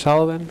 Mr.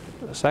 Sullivan.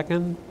 A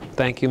second?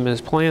 Thank you,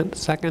 Ms. Plant.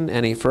 Second.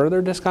 Any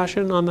further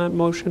discussion on that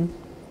motion?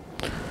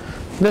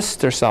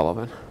 Mr.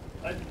 Sullivan.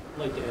 I'd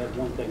like to add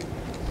one thing.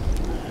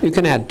 You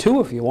can add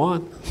two if you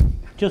want.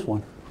 Just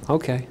one.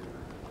 Okay.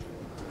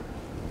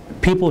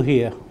 People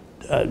here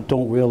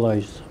don't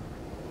realize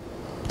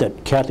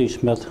that Kathy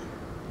Smith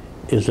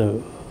is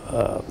a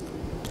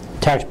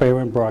taxpayer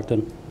in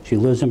Brockton. She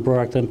lives in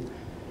Brockton.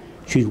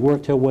 She's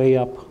worked her way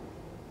up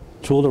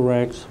through the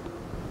ranks,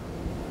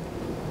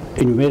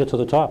 and you made it to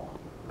the top.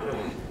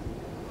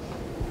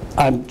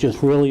 I'm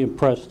just really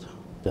impressed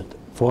that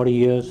 40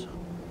 years,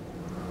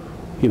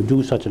 you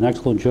do such an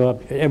excellent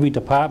job. Every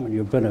department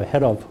you've been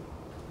ahead of,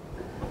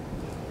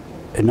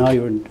 and now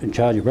you're in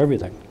charge of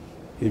everything.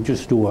 You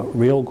just do a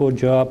real good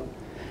job,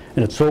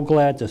 and it's so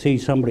glad to see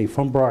somebody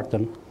from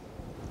Brockton.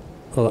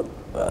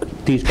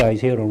 These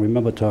guys here don't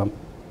remember, Tom,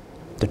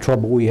 the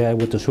trouble we had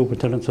with the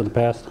superintendents of the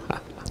past.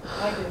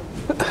 I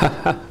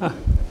do.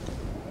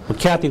 Well,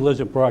 Kathy lives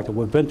in Brockton.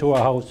 We've been to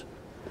her house.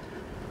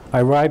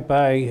 I ride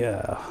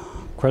by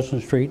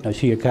Crescent Street, and I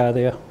see a car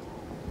there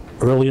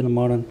early in the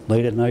morning,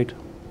 late at night.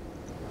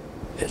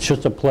 It's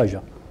just a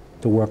pleasure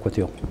to work with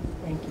you.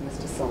 Thank you,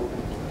 Mr. Sullivan.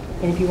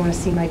 And if you want to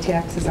see my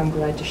taxes, I'm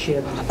glad to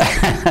share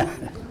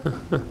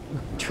them.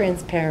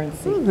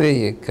 Transparency. There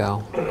you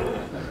go.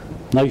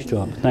 Nice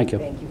job. Thank you.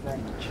 Thank you very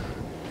much.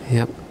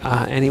 Yep.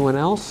 Anyone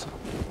else?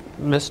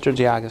 Mr.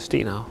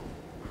 Giagostino.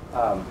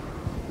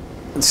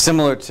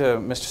 Similar to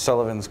Mr.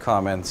 Sullivan's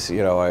comments,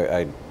 you know,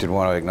 I did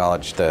want to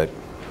acknowledge that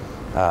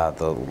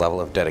the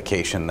level of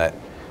dedication that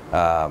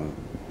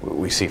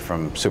we see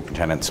from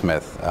Superintendent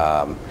Smith.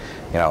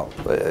 You know,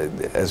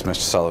 as Mr.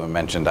 Sullivan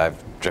mentioned,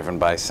 I've driven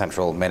by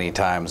Central many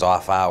times,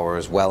 off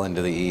hours, well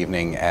into the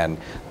evening, and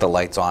the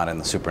lights on in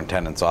the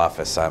superintendent's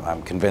office.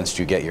 I'm convinced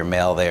you get your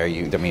mail there.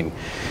 I mean, do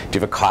you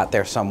have a cot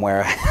there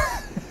somewhere?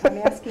 I'm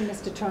asking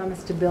Mr.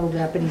 Thomas to build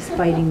up, and he's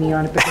fighting me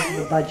on it because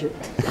of the budget.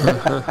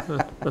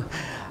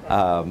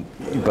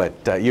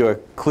 But you are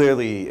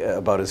clearly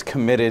about as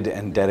committed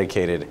and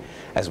dedicated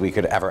as we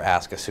could ever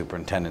ask a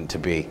superintendent to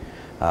be.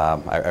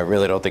 I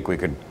really don't think we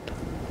could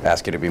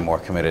ask you to be more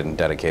committed and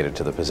dedicated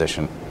to the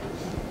position.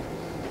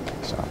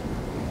 So.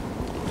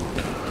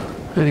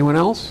 Anyone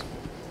else?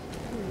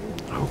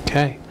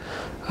 Okay.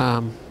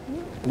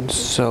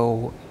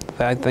 So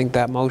I think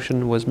that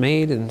motion was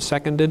made and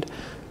seconded.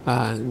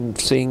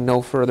 Seeing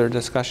no further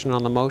discussion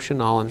on the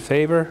motion, all in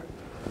favor?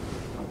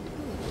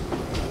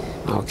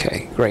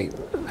 Okay, great.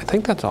 I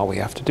think that's all we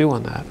have to do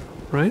on that,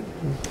 right?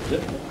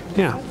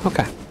 Yeah,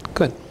 okay,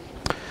 good.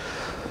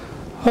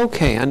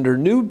 Okay, under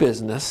new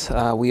business,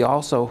 we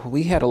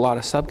had a lot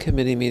of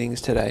subcommittee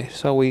meetings today.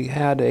 So we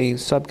had a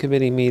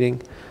subcommittee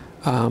meeting.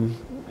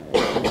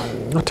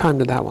 What time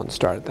did that one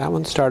start? That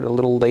one started a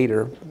little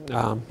later.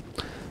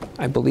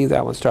 I believe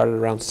that one started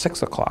around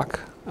 6 o'clock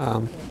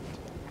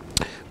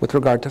with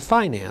regard to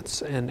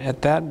finance. And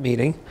at that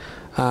meeting,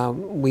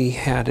 we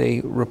had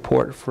a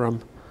report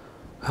from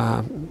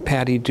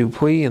Patty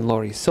Dupuy and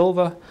Lori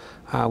Silva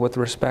with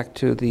respect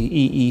to the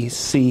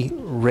EEC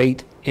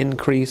rate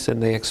increase,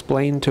 and they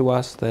explained to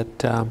us that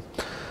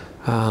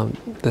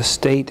the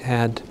state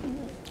had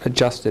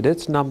adjusted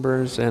its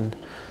numbers, and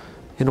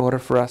in order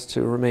for us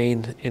to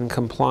remain in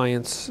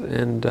compliance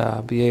and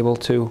be able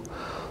to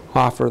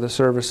offer the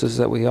services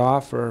that we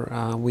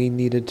offer, we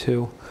needed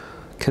to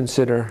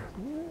consider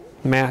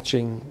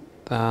matching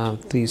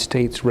the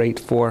state's rate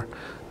for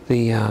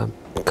the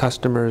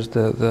customers,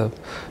 the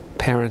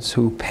parents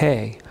who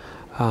pay.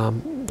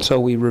 So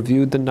we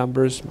reviewed the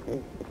numbers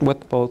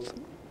with both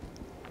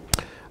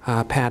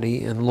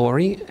Patty and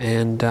Lori,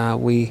 and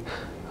we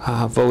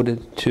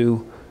voted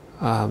to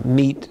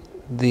meet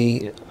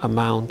the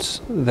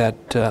amounts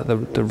that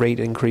the rate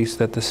increase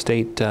that the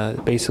state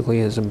basically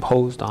has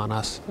imposed on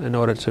us in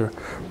order to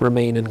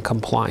remain in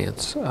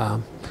compliance.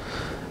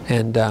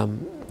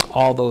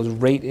 All those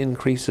rate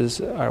increases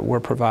were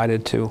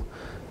provided to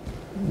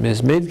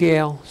Ms.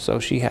 Midgale, so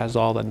she has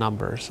all the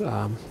numbers.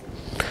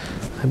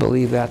 I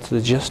believe that's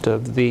the gist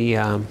of the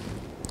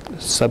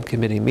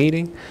subcommittee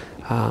meeting.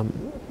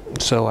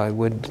 So I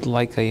would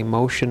like a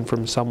motion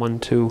from someone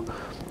to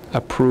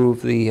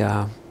approve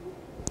the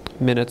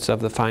minutes of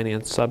the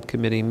Finance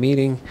Subcommittee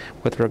meeting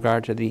with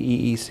regard to the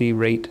EEC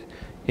rate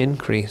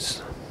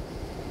increase.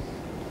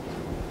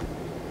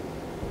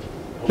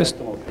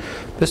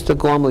 Mr.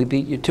 Gormley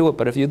beat you to it,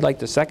 but if you'd like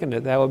to second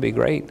it, that would be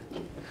great.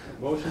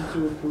 Motion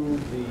to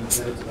approve the minutes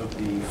of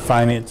the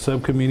Finance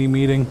Subcommittee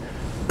meeting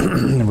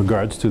in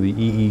regards to the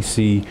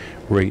EEC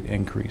rate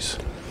increase.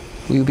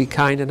 Will you be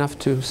kind enough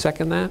to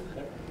second that?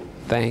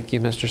 Thank you,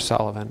 Mr.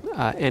 Sullivan.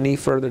 Any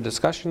further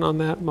discussion on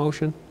that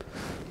motion?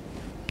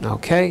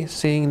 Okay,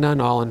 seeing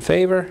none, all in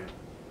favor?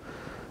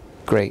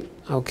 Great.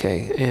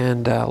 Okay,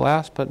 and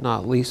last but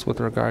not least, with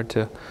regard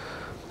to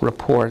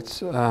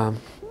reports,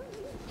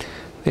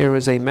 there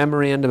was a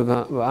memorandum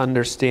of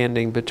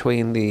understanding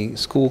between the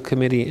school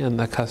committee and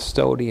the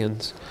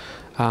custodians.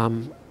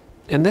 And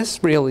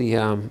this really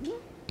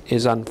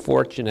is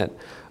unfortunate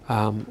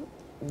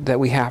that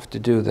we have to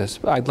do this.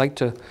 I'd like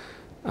to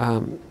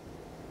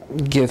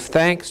give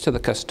thanks to the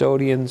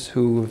custodians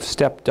who have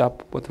stepped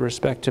up with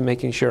respect to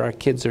making sure our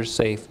kids are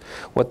safe.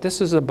 What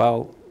this is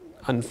about,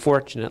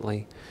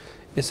 unfortunately,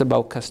 is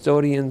about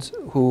custodians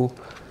who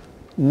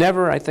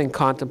never, I think,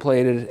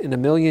 contemplated in a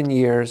million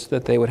years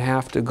that they would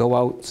have to go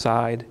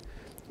outside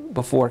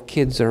before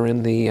kids are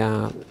in the,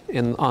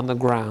 on the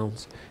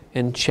grounds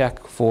and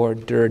check for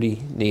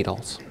dirty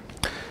needles.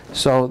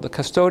 So the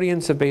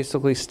custodians have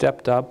basically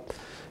stepped up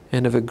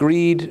and have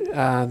agreed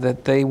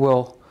that they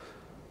will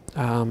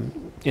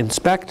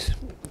inspect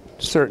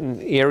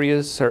certain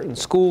areas, certain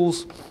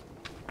schools,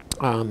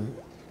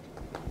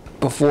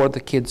 before the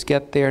kids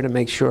get there to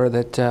make sure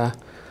that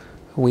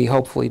we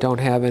hopefully don't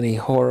have any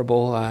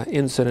horrible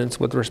incidents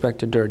with respect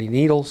to dirty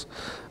needles.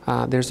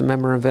 There's a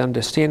memorandum of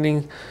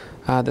understanding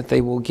that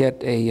they will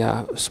get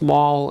a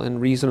small and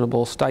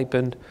reasonable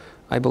stipend.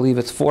 I believe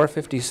it's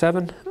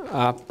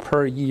 $457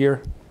 per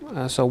year.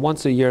 So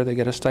once a year they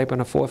get a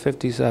stipend of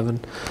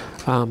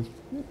 $457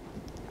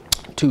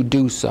 to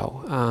do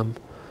so.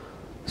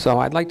 So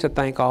I'd like to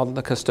thank all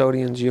the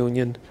custodians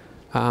union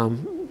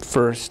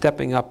for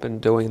stepping up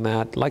and doing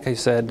that. Like I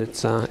said,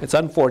 it's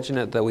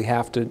unfortunate that we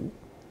have to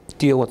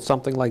deal with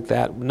something like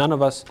that. None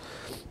of us,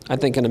 I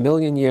think, in a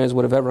million years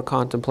would have ever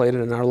contemplated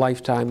in our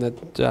lifetime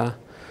that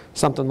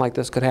something like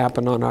this could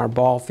happen on our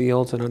ball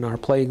fields and on our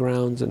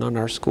playgrounds and on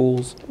our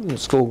schools,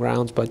 school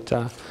grounds. But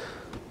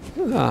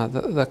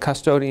the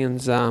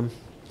custodians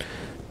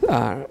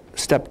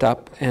stepped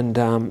up, and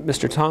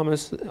Mr.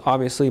 Thomas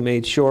obviously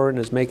made sure and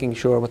is making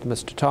sure with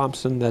Mr.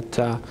 Thompson that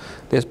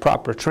there's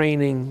proper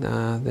training,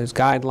 there's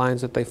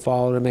guidelines that they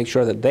follow to make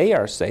sure that they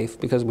are safe,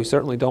 because we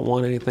certainly don't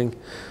want anything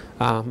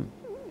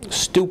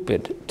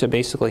stupid to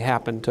basically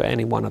happen to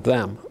any one of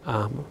them.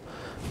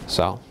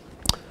 So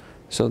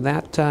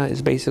that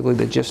is basically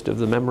the gist of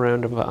the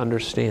memorandum of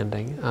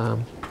understanding.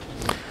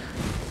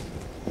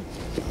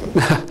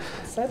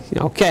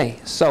 Okay,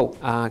 so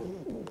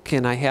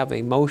can I have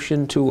a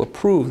motion to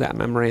approve that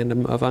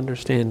memorandum of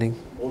understanding?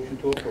 Motion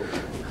to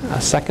approve.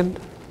 A second?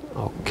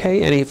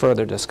 Okay, any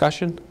further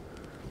discussion?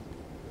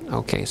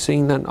 Okay,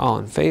 seeing none, all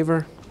in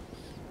favor?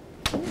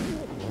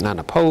 None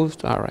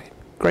opposed? All right,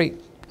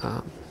 great.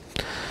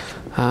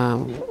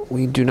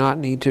 We do not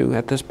need to,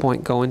 at this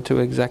point, go into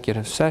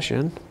executive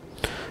session.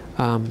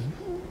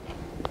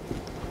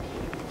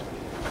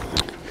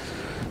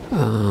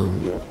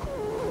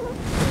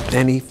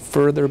 Any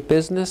further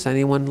business?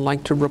 Anyone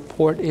like to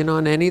report in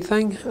on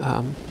anything?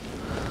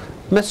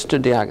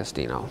 Mr.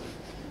 DiAgostino.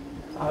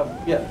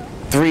 Yeah.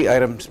 3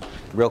 items,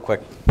 real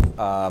quick.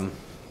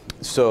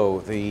 So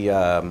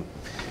the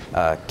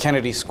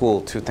Kennedy School,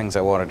 2 things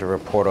I wanted to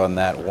report on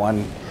that.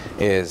 One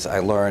is I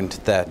learned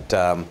that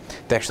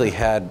they actually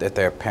had at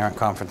their parent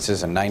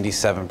conferences a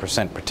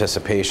 97%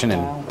 participation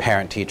in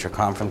parent-teacher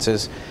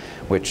conferences,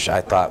 which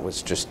I thought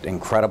was just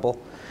incredible.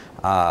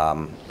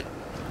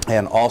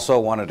 And also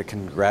wanted to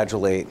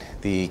congratulate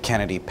the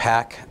Kennedy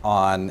PAC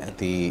on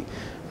the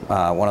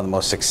one of the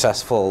most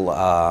successful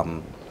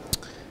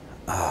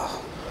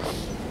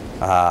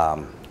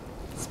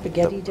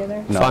Spaghetti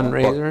dinner? No,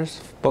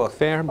 Fundraisers? Book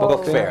fair?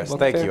 Book fairs. Book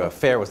Thank fair? you. A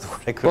fair was the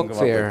word I couldn't Book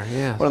come fair, up with.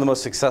 yeah. One of the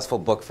most successful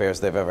book fairs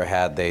they've ever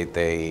had.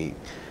 They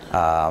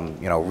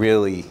you know,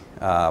 really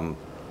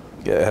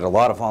had a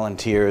lot of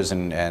volunteers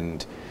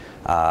and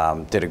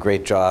did a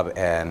great job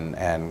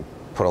and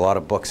put a lot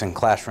of books in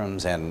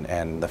classrooms,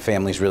 and the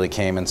families really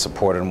came and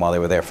supported them while they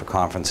were there for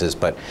conferences,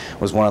 but it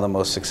was one of the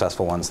most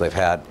successful ones they've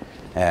had,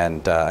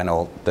 and I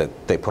know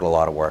that they put a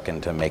lot of work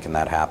into making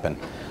that happen.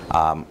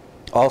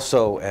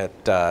 Also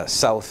at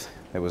South,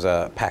 there was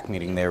a PAC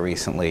meeting there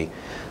recently,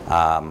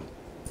 and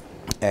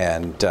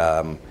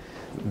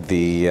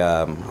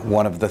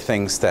one of the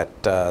things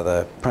that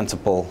the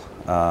principal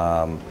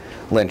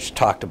Lynch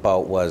talked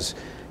about was,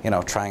 you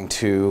know, trying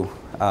to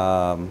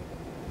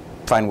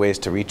find ways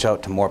to reach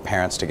out to more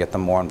parents to get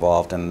them more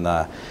involved in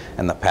the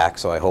PAC.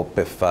 So I hope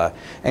if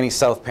any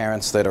South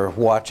parents that are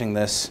watching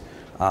this,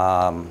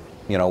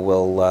 you know,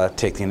 will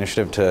take the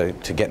initiative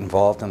to get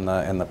involved in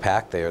the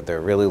PAC.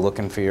 They're really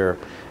looking for your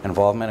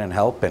involvement and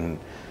help, and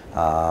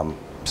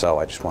so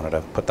I just wanted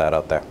to put that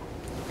out there.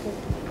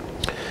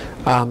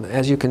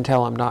 As you can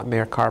tell, I'm not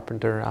Mayor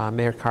Carpenter.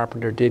 Mayor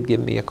Carpenter did give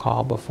me a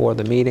call before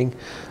the meeting.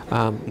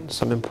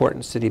 Some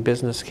important city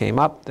business came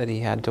up that he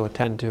had to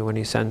attend to, and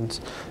he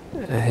sends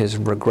his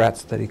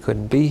regrets that he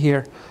couldn't be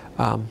here.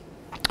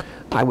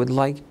 I would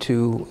like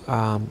to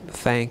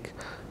thank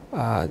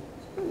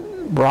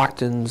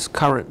Brockton's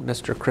current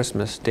Mr.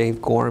 Christmas,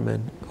 Dave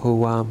Gorman,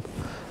 who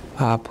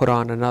put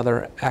on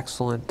another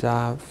excellent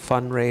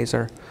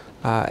fundraiser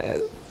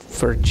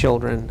for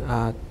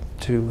children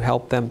to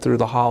help them through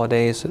the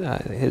holidays.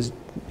 His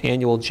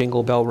annual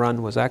Jingle Bell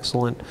Run was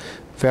excellent,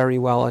 very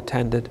well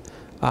attended,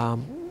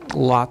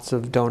 lots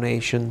of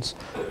donations.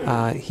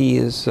 He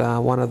is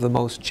one of the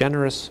most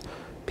generous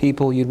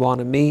people you'd want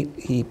to meet.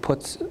 He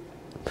puts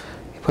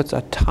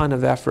a ton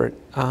of effort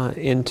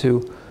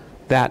into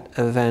that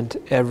event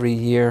every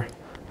year.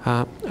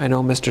 I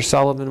know Mr.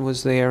 Sullivan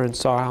was there and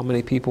saw how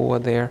many people were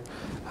there.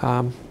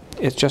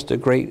 It's just a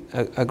great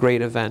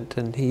event,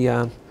 and he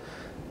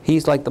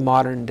he's like the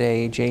modern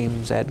day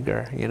James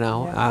Edgar, you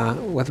know,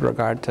 with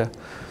regard to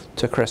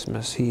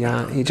Christmas.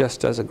 He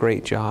just does a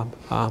great job.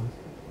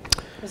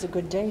 It was a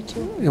good day,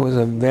 too. It was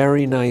a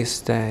very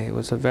nice day. It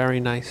was a very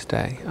nice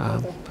day.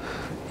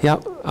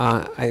 Yep.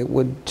 I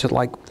would, just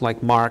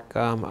like Mark,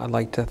 I'd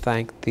like to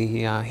thank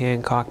the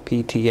Hancock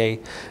PTA.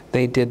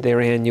 They did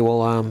their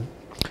annual,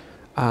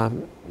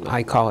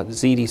 I call it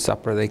ziti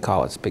supper. They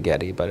call it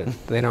spaghetti, but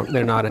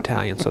they're not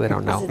Italian, so they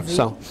don't know.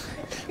 So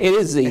it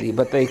is ziti,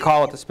 but they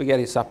call it the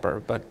spaghetti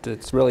supper, but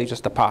it's really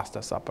just a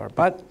pasta supper.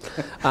 But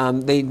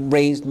they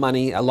raised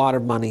money, a lot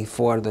of money,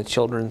 for the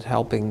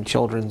Helping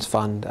Children's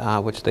Fund,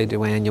 which they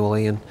do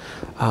annually, and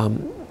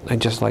I'd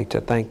just like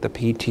to thank the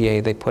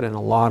PTA. They put in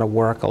a lot of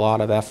work, a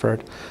lot of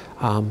effort,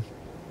 and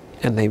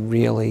they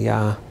really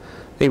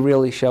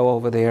show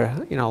over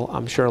there. You know,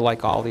 I'm sure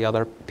like all the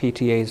other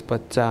PTAs,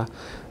 but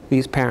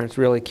these parents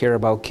really care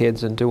about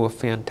kids and do a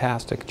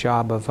fantastic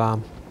job of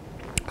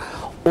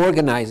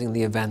organizing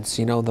the events.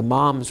 You know, the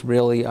moms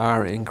really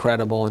are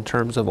incredible in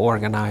terms of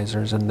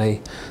organizers, and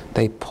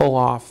they pull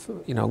off,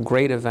 you know,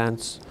 great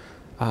events,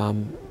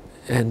 and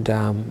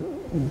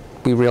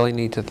we really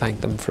need to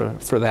thank them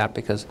for that,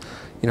 because,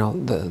 you know,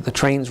 the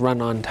trains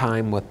run on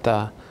time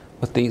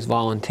with these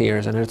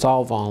volunteers, and it's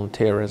all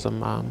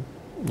volunteerism,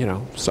 you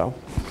know, so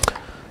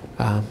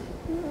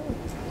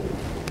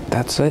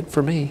that's it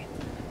for me.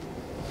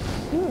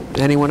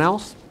 Anyone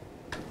else?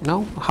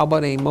 No? How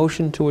about a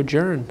motion to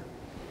adjourn?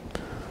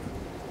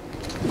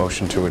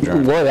 Motion to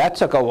adjourn. Boy, that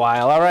took a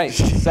while. All right,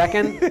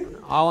 second,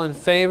 all in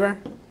favor?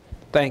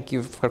 Thank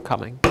you for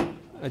coming.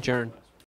 Adjourn.